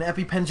arms, and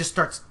Epi-Pen just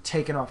starts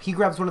taking off. He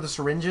grabs one of the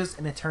syringes,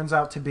 and it turns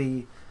out to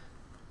be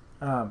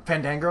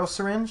Fandango's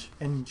syringe,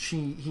 and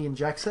he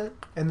injects it,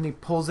 and then he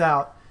pulls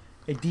out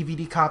a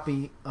DVD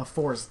copy of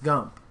Forrest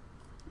Gump,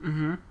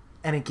 and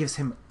it gives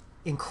him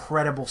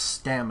incredible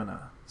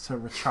stamina, so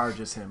it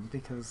recharges him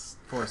because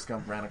Forrest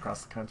Gump ran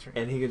across the country,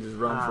 and he could just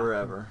run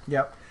forever.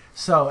 Yep.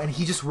 So, and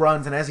he just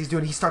runs, and as he's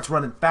doing it, he starts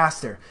running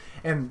faster,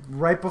 and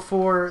right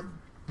before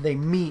they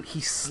meet, he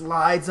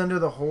slides under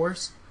the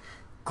horse,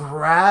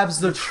 grabs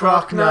the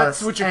truck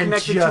nuts, which are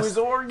connected to his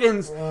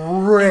organs,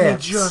 rips.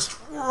 And he just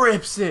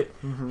rips it.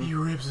 He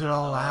rips it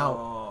all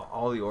out.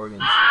 All the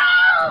organs.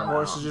 The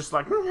horse is just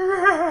like.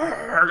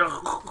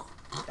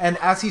 And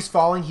as he's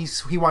falling,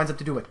 he winds up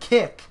to do a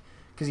kick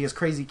because he has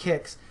crazy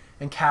kicks,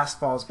 and Cass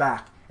falls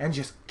back and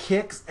just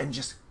kicks and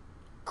just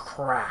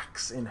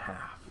cracks in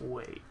half.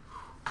 Wait.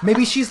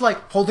 Maybe she's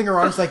like holding her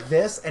arms like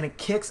this, and it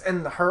kicks,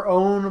 and her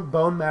own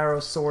bone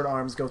marrow sword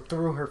arms go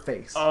through her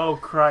face. Oh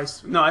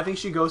Christ! No, I think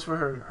she goes for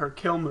her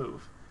kill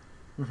move,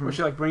 where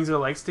she like brings her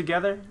legs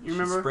together. You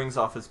remember? She springs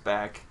off his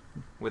back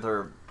with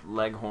her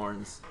leg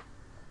horns.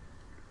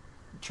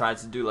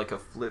 Tries to do like a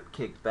flip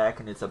kick back,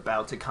 and it's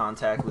about to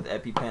contact with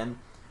Epi-Pen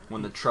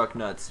when the truck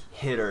nuts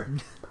hit her.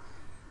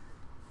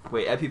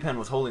 Wait, Epi-Pen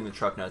was holding the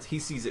truck nuts. He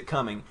sees it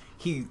coming.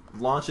 He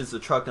launches the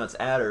truck nuts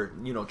at her,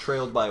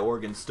 trailed by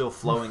organs still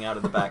flowing out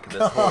of the back of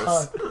this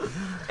horse.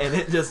 And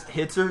it just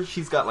hits her.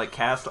 She's got like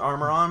cast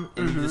armor on,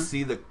 and you just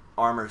see the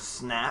armor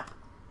snap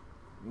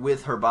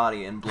with her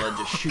body, and blood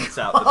just shoots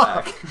out the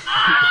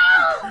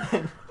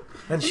back.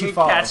 And she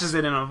falls. Catches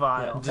it in a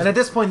vial. Yeah. And at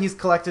this point, he's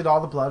collected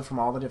all the blood from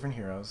all the different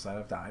heroes that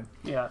have died.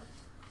 Yeah.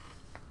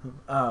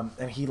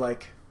 And he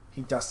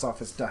dusts off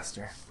his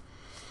duster.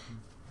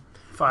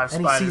 5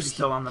 and spiders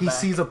still on the back. He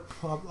sees a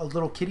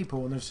little kiddie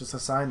pool, and there's just a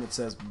sign that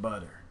says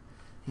butter.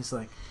 He's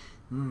like,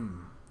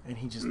 and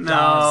he just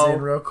dives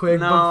in real quick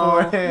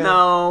beforehand.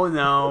 No.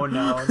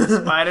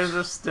 The spiders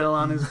are still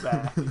on his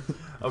back.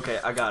 Okay,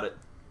 I got it.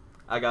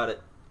 I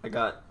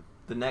got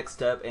the next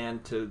step,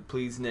 and to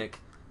please Nick,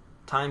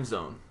 Time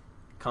Zone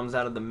comes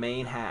out of the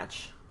main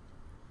hatch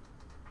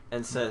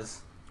and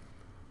says,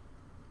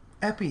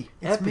 Epi,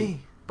 it's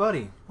me.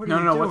 Buddy, what are you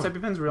doing? No, what's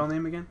Epi-Pen's real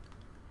name again?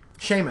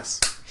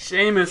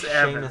 Seamus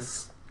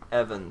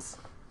Evans.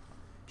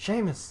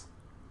 Seamus,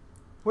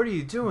 what are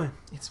you doing?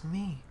 It's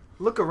me.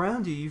 Look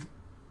around you.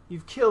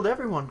 You've killed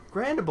everyone.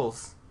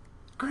 Grandibles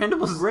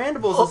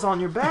Grandibles is on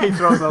your back. He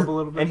throws up a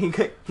little bit. And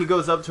he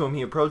goes up to him.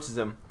 He approaches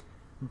him.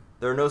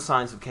 There are no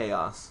signs of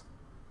chaos.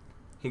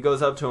 He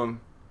goes up to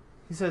him.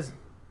 He says,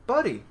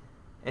 "Buddy,"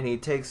 and he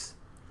takes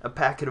a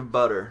packet of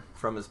butter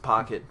from his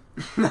pocket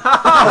and just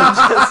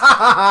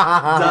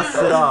dusts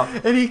it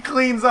off. And he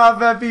cleans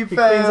off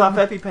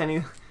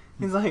Epi-Pen.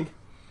 He's like,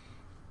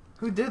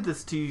 "Who did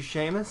this to you,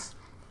 Seamus?"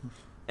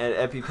 And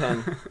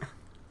Epi-Pen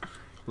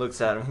looks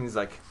at him. He's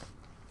like,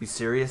 "You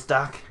serious,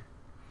 Doc?"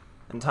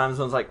 And Time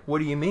Zone's like, what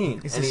do you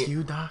mean? Is and this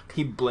you, Doc?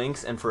 He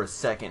blinks, and for a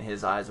second,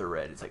 his eyes are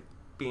red. It's like,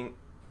 bing.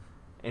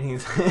 And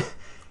he's...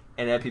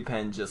 and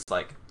Epi-Pen just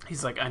like...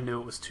 He's like, I knew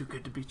it was too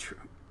good to be true.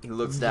 He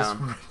looks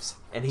down,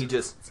 and he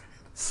just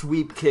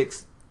sweep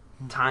kicks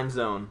Time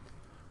Zone,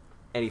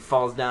 and he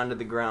falls down to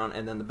the ground,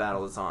 and then the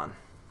battle is on.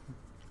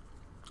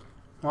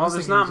 Well,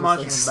 there's not much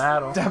of a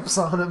battle. Steps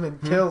on him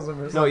and kills him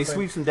or something. No, he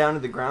sweeps him down to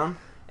the ground,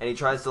 and he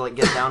tries to like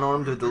get down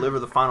on him to deliver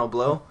the final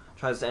blow.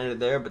 Tries to end it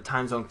there, but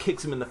Time Zone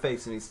kicks him in the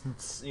face, and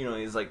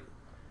he's like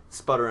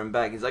sputtering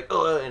back. He's like,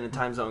 oh, and the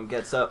Time Zone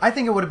gets up. I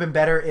think it would have been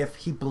better if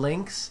he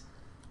blinks,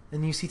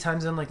 and you see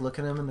Time Zone like look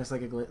at him, and there's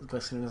like a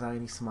glisten in his eye,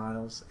 and he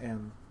smiles,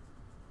 and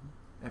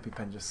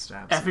Epi-Pen just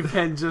stabs him.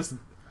 Epi-Pen just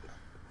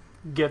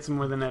gets him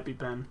with an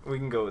Epi-Pen. We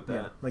can go with that.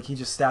 Yeah, like he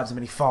just stabs him,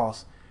 and he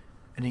falls,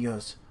 and he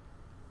goes,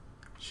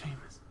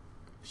 Seamus.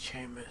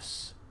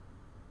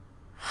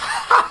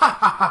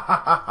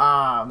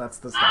 And that's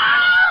the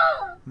start.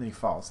 And then he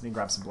falls, and he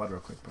grabs some blood real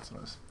quick, puts it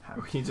on his hat.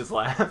 He just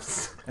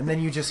laughs. And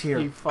then you just hear...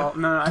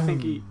 No, I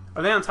think he...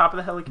 Are they on top of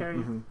the helicarrier?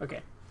 Mm-hmm.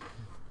 Okay.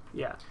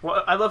 Yeah.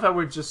 Well, I love how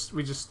we just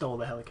stole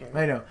the helicarrier.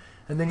 I know.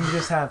 And then you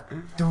just have...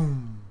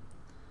 Doom.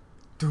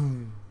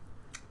 Doom.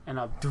 And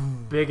a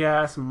Doom.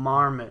 big-ass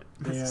marmot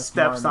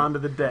steps onto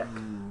the deck.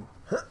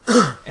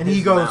 And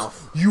he goes,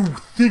 you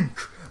think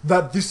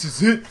that this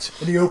is it?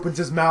 And he opens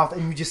his mouth,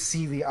 and you just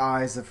see the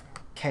eyes of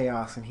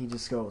Chaos, and he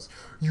just goes,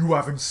 you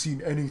haven't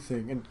seen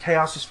anything. And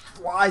Chaos just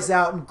flies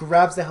out and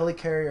grabs the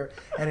helicarrier,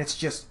 and it's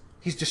just,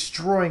 he's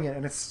destroying it,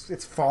 and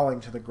it's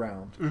falling to the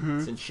ground. Mm-hmm.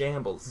 It's in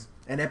shambles.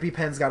 And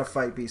Epi-Pen's got to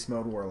fight Beast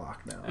Mode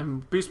Warlock now.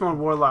 And Beast Mode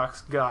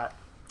Warlock's got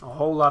a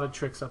whole lot of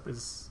tricks up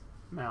his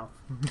mouth.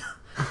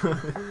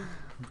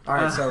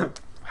 Alright, so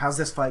how's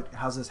this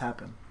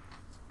happen?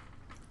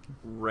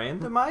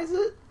 Randomize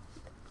it?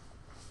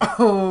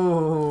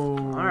 Oh!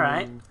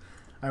 Alright.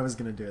 I was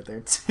going to do it there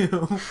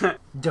too.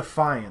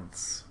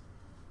 Defiance.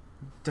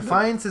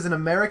 Defiance is an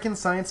American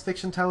science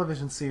fiction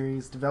television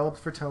series developed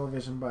for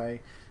television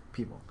by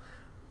people.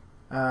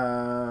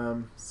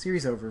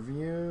 Series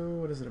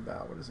overview. What is it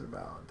about?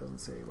 It doesn't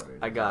say what it is.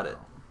 I got it.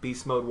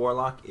 Beast Mode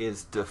Warlock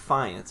is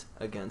defiant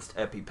against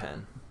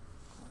Epi-Pen.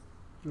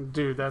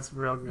 Dude, that's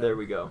real good. There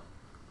we go.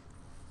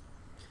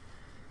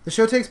 The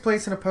show takes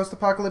place in a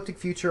post-apocalyptic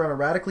future on a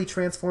radically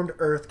transformed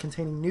Earth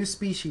containing new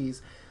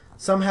species,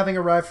 some having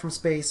arrived from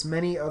space,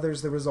 many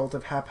others the result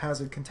of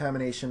haphazard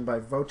contamination by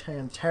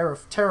Votan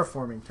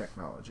terraforming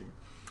technology.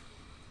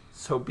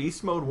 So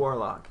Beast Mode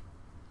Warlock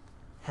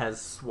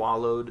has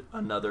swallowed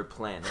another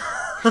planet.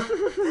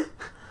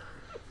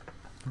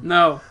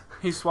 No,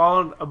 he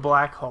swallowed a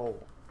black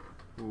hole.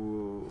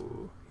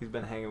 Ooh, he's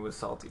been hanging with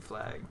Salty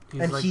Flag.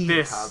 He's And like, he-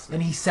 this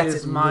And he sets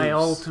is it my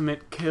loose.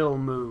 ultimate kill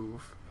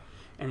move.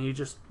 And he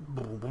just...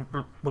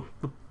 and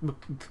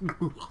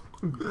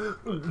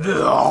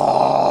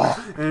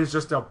it's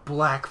just a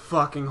black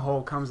fucking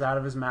hole comes out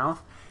of his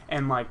mouth.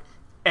 And, like,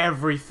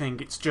 everything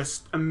gets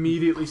just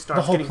immediately The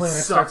starts whole getting planet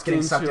sucked starts getting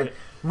into sucked in. it.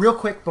 Real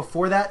quick,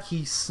 before that,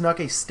 he snuck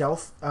a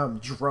stealth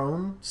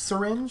drone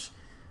syringe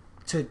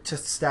to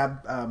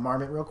stab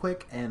Marmot real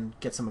quick and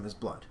get some of his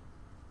blood.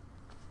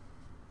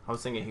 I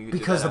was thinking he could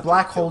Because do the that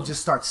black after he killed hole him.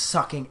 just starts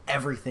sucking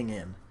everything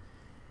in.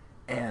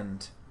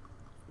 And...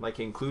 Like,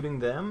 including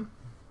them?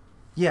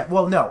 Yeah,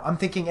 well, no. I'm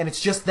thinking, and it's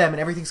just them,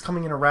 and everything's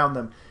coming in around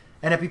them.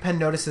 And Epi-Pen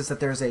notices that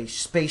there's a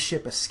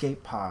spaceship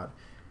escape pod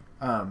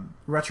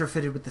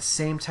retrofitted with the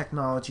same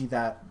technology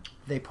that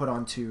they put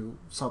onto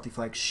Salty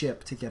Flag's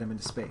ship to get him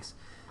into space.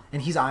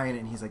 And he's eyeing it,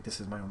 and he's like,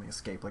 this is my only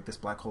escape. Like, this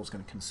black hole's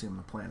going to consume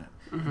the planet.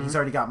 Mm-hmm. And he's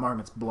already got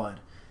Marmot's blood.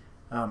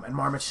 And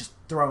Marmot's just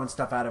throwing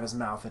stuff out of his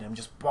mouth at him.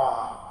 Just,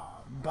 bah,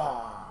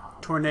 bah.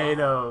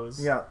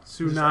 Tornadoes. Yeah.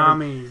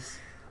 Tsunamis.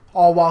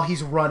 All while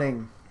he's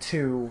running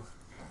to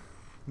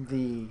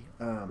the...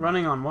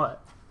 Running on what?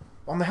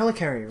 on the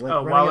helicarrier.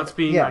 Like, While it's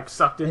being like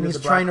sucked into and he's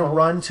the black trying to hole.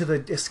 run to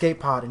the escape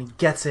pod, and he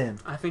gets in.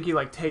 I think he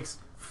like takes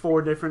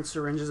 4 different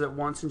syringes at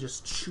once and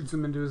just shoots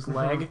them into his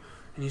leg,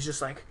 and he's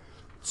just like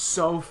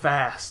so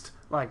fast,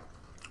 like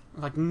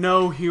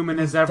no human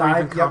has ever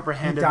even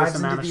comprehended he dives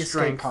this amount into the of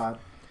strength. escape pod,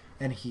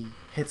 and he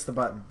hits the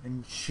button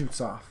and shoots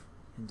off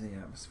into the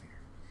atmosphere.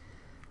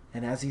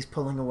 And as he's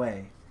pulling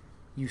away,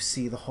 you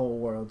see the whole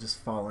world just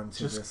fall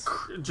into this.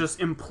 Just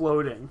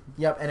imploding.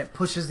 Yep, and it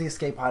pushes the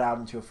escape pod out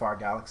into a far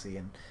galaxy,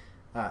 and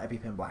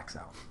Epi-Pen blacks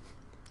out.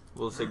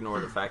 We'll just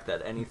ignore the fact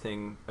that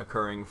anything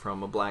occurring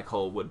from a black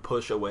hole would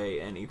push away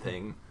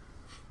anything.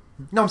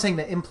 No, I'm saying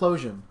the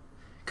implosion,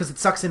 because it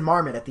sucks in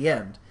Marmot at the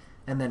end,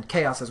 and then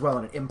Chaos as well,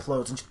 and it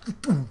implodes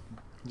and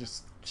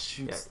just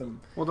shoots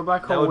them. Well, the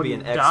black That hole would be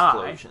an wouldn't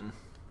die. explosion.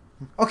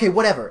 Okay,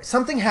 whatever.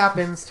 Something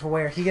happens to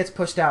where he gets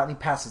pushed out and he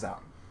passes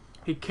out.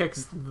 He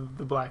kicks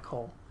the black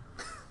hole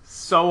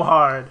so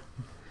hard.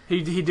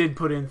 He did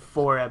put in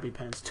 4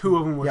 Epi-Pens. 2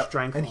 of them were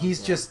strength. And he's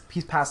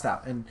passed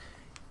out, and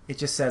it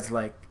just says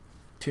like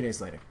 2 days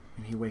later,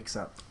 and he wakes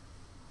up,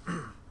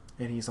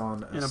 and he's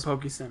on in a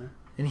Poke Center.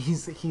 and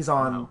he's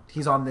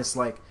on this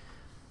like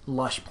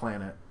lush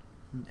planet,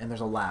 and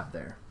there's a lab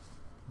there,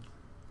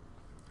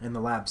 and the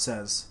lab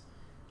says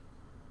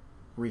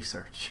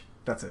research,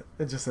 That's it.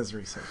 It just says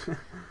research.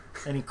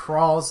 And he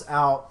crawls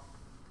out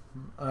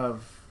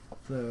of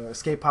the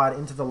escape pod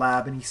into the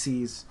lab, and he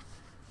sees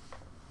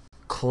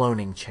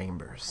cloning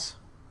chambers.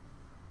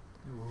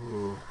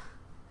 Ooh.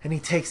 And he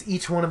takes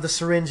each one of the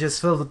syringes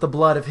filled with the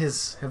blood of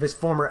his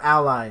former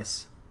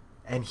allies,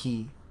 and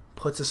he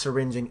puts a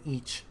syringe in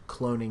each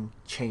cloning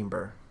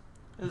chamber.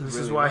 This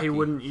is why he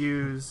wouldn't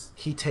use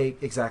He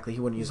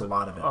wouldn't use a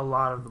lot of it. a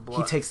lot of the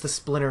blood. He takes the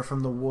splinter from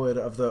the wood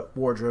of the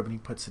wardrobe and he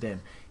puts it in.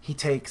 He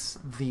takes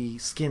the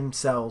skin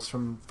cells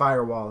from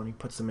Firewall and he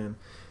puts them in.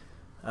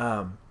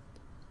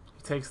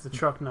 He takes the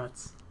truck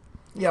nuts.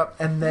 Yep,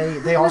 and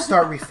they all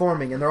start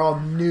reforming and they're all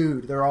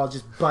nude. They're all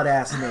just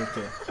butt-ass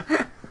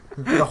naked.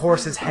 The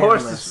horse is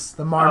hairless.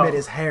 The marmot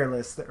is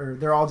hairless. Or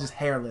they're all just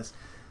hairless.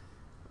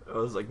 It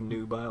was like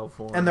nubile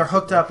form. And they're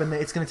hooked up, and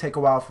it's going to take a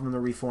while for them to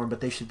reform,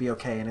 but they should be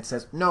okay. And it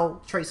says,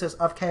 no traces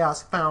of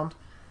chaos found.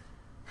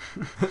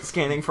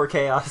 Scanning for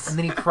chaos. And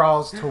then he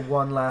crawls to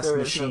one last There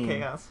is machine. no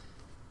chaos.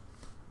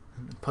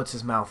 And puts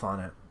his mouth on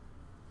it.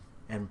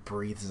 And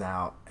breathes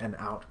out. And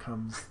out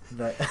comes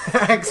the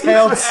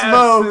exhaled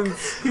smoke.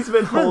 He's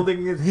been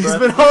holding his breath. He's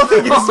been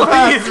holding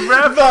his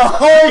breath the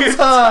whole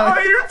time.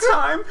 Entire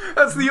time.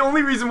 That's the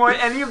only reason why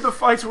any of the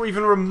fights were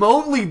even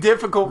remotely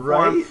difficult for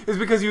him, Right? is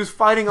because he was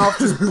fighting off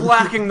just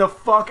blacking the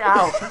fuck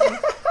out.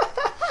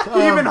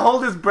 He even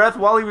hold his breath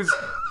while he was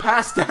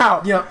passed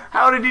out. Yep.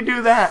 How did he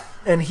do that?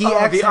 And he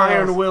the exhales.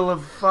 iron will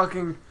of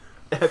fucking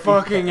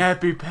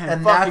Epi-Pen.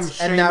 And Fucking that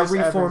Seamus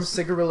reforms Evans.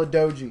 Cigarilla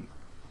Doji.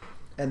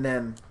 And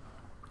then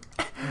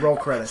roll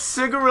credits.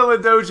 Cigarilla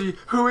Doji,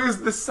 who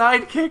is the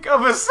sidekick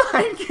of a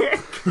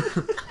sidekick.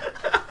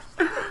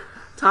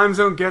 Time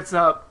Zone gets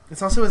up.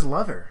 It's also his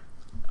lover.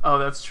 Oh,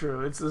 that's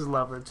true. It's his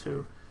lover,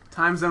 too.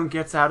 Time Zone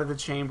gets out of the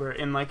chamber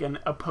in like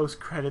a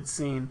post-credit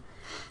scene,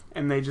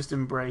 and they just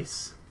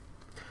embrace.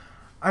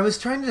 I was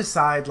trying to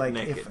decide, like,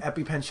 Naked. if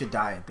Epi-Pen should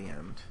die at the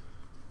end.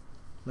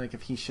 Like,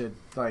 if he should,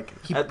 like,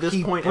 At this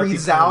he point,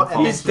 breathes Epi-Pen out and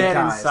then He's he dead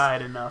dies.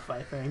 inside enough,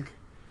 I think.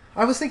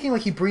 I was thinking,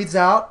 like, he breathes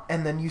out,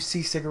 and then you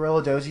see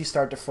Cigarilla Doji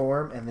start to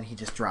form, and then he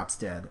just drops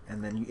dead.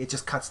 And then it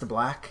just cuts to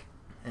black,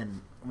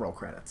 and roll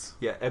credits.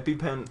 Yeah,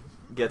 Epi-Pen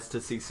gets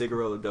to see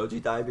Cigarilla Doji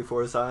die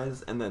before his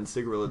eyes, and then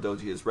Cigarilla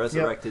Doji is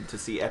resurrected to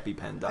see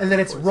Epi-Pen die. And then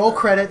it's before his roll eyes.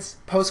 credits,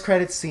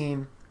 post-credits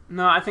scene.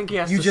 No, I think he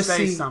has You to just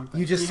say see- something.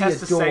 you just he see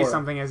has a to say door.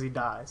 something as he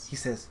dies. He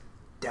says,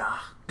 "Duh."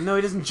 No,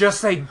 he doesn't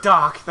just say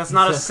Doc. That's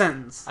not a says-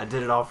 sentence. I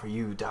did it all for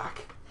you,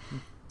 Doc.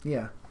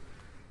 Yeah.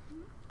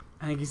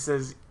 I think he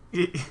says,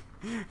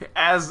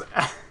 as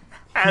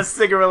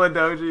Cigarilla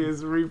Doji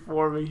is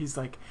reforming, he's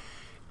like,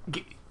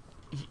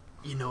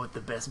 you know what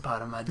the best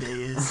part of my day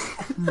is?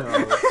 No.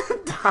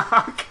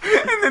 Doc.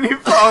 And then he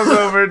falls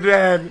over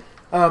dead.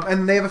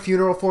 And they have a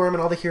funeral for him,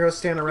 and all the heroes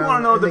stand around. You want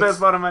to know what and the they- best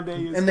part of my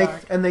day is, and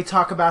Doc? they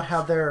talk about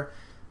how they're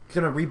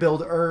gonna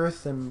rebuild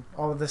Earth and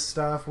all of this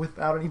stuff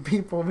without any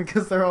people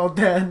because they're all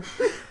dead.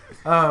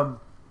 And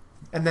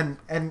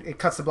it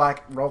cuts to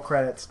black. Roll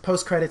credits.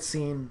 Post credits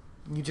scene.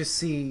 You just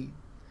see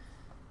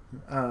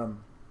the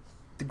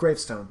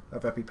gravestone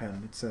of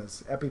Epi-Pen. It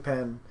says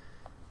Epi-Pen,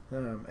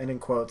 and in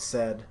quotes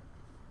said,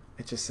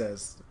 it just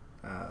says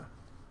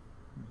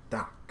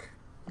Doc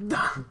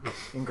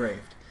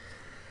engraved.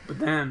 But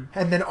then,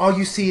 And then all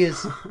you see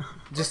is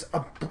just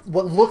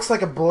what looks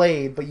like a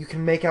blade, but you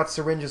can make out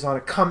syringes on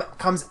it,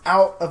 comes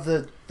out of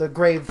the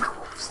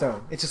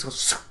gravestone. It just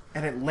goes,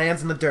 and it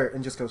lands in the dirt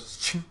and just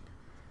goes,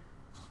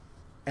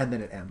 and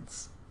then it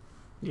ends.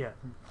 yeah.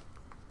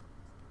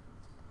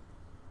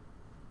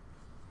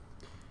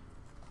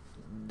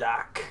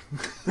 Doc.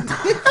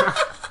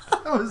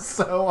 That was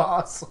so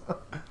awesome.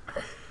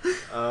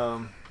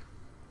 And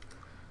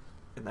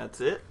that's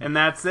it. And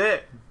that's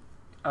it.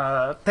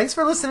 Thanks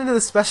for listening to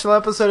this special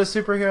episode of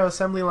Superhero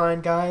Assembly Line,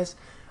 guys.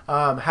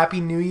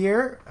 Happy New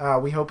Year.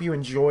 We hope you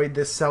enjoyed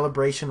this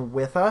celebration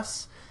with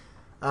us.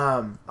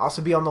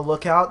 Also be on the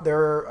lookout.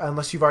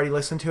 Unless you've already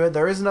listened to it,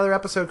 there is another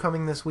episode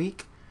coming this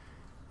week.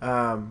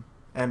 And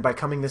by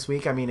coming this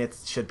week, I mean it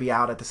should be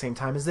out at the same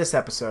time as this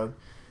episode.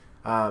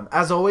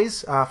 As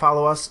always,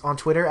 follow us on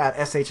Twitter at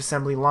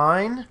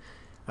SHAssemblyLine.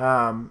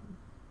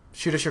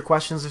 Shoot us your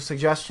questions or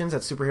suggestions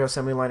at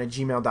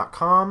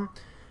superheroassemblyline@gmail.com.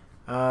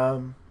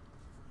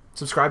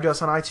 Subscribe to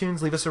us on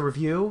iTunes. Leave us a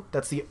review.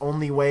 That's the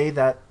only way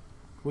that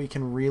we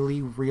can really,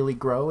 really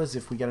grow is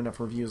if we get enough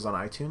reviews on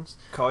iTunes.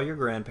 Call your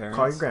grandparents.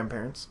 Call your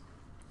grandparents.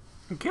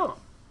 And kill him.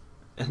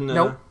 And,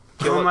 Nope.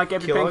 Kill him like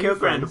Epi-Pen all your killed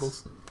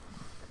friends.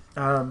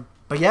 Grandables.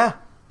 But yeah.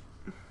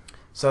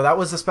 So that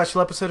was a special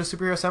episode of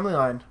Superhero Assembly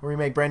Line, where we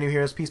make brand new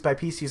heroes piece by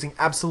piece using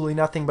absolutely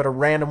nothing but a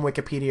random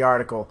Wikipedia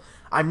article.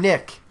 I'm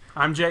Nick.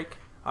 I'm Jake.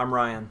 I'm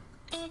Ryan.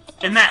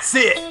 And that's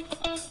it.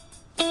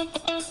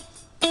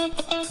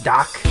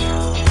 Doc.